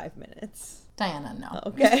 25 minutes. Diana, no.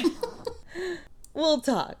 Okay. We'll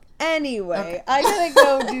talk. Anyway, I gotta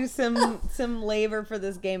go do some labor for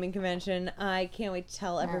this gaming convention. I can't wait to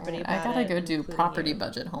tell everybody about it. I gotta go do including property you.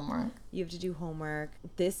 budget homework. You have to do homework.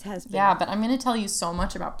 This has been... Yeah, but I'm gonna tell you so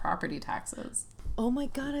much about property taxes. Oh my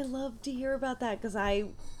god, I love to hear about that, because I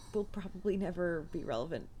will probably never be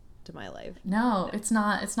relevant to my life. No, it's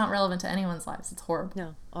not relevant to anyone's lives. It's horrible.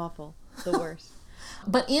 No, awful. The worst.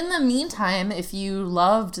 But in the meantime, if you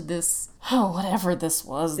loved this, whatever this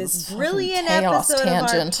was, This fucking brilliant chaos episode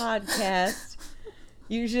tangent, of our podcast,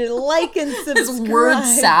 you should like and subscribe. this word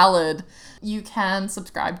salad, you can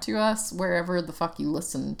subscribe to us wherever the fuck you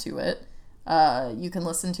listen to it. You can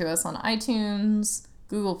listen to us on iTunes,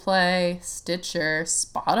 Google Play, Stitcher,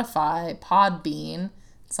 Spotify, Podbean,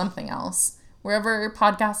 something else, wherever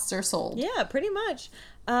podcasts are sold. Yeah, pretty much.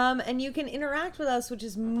 And you can interact with us, which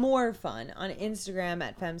is more fun, on Instagram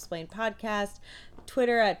at Femsplain Podcast,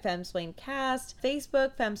 Twitter at FemsplainCast,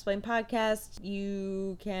 Facebook, Femsplain Podcast.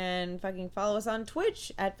 You can fucking follow us on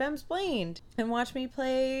Twitch at Femsplained and watch me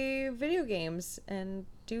play video games and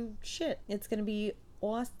do shit. It's going to be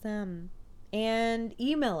awesome. And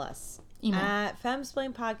email us. At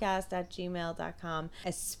femsplainpodcast@gmail.com.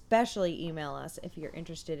 Especially email us if you're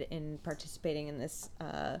interested in participating in this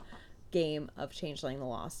game of Changeling the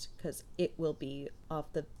Lost, because it will be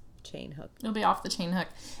off the chain hook. It'll be off the chain hook.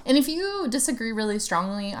 And if you disagree really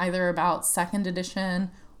strongly either about 2nd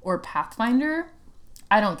edition or Pathfinder,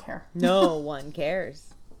 I don't care. No one cares.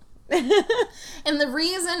 And the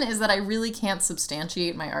reason is that I really can't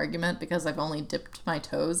substantiate my argument because I've only dipped my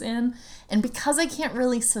toes in. And because I can't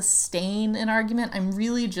really sustain an argument, I'm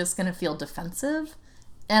really just going to feel defensive.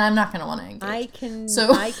 And I'm not going to want to engage. I can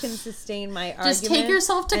sustain my argument. Just take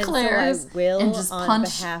yourself to Claire's so I will and just on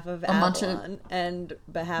punch behalf of a bunch of- Avalon and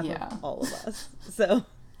behalf of all of us. So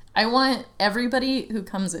I want everybody who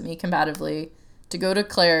comes at me combatively to go to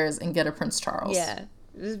Claire's and get a Prince Charles. yeah,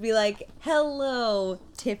 just be like, "Hello,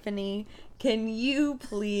 Tiffany. Can you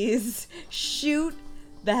please shoot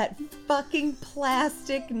that fucking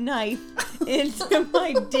plastic knife into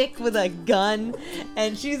my dick with a gun?"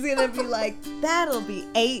 And she's gonna be like, "That'll be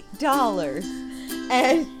 $8.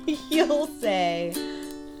 And you'll say,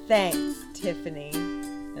 "Thanks, Tiffany."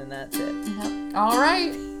 And that's it. Yep. All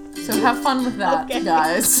right. So have fun with that,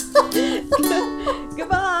 guys.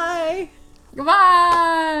 Goodbye.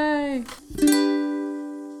 Goodbye.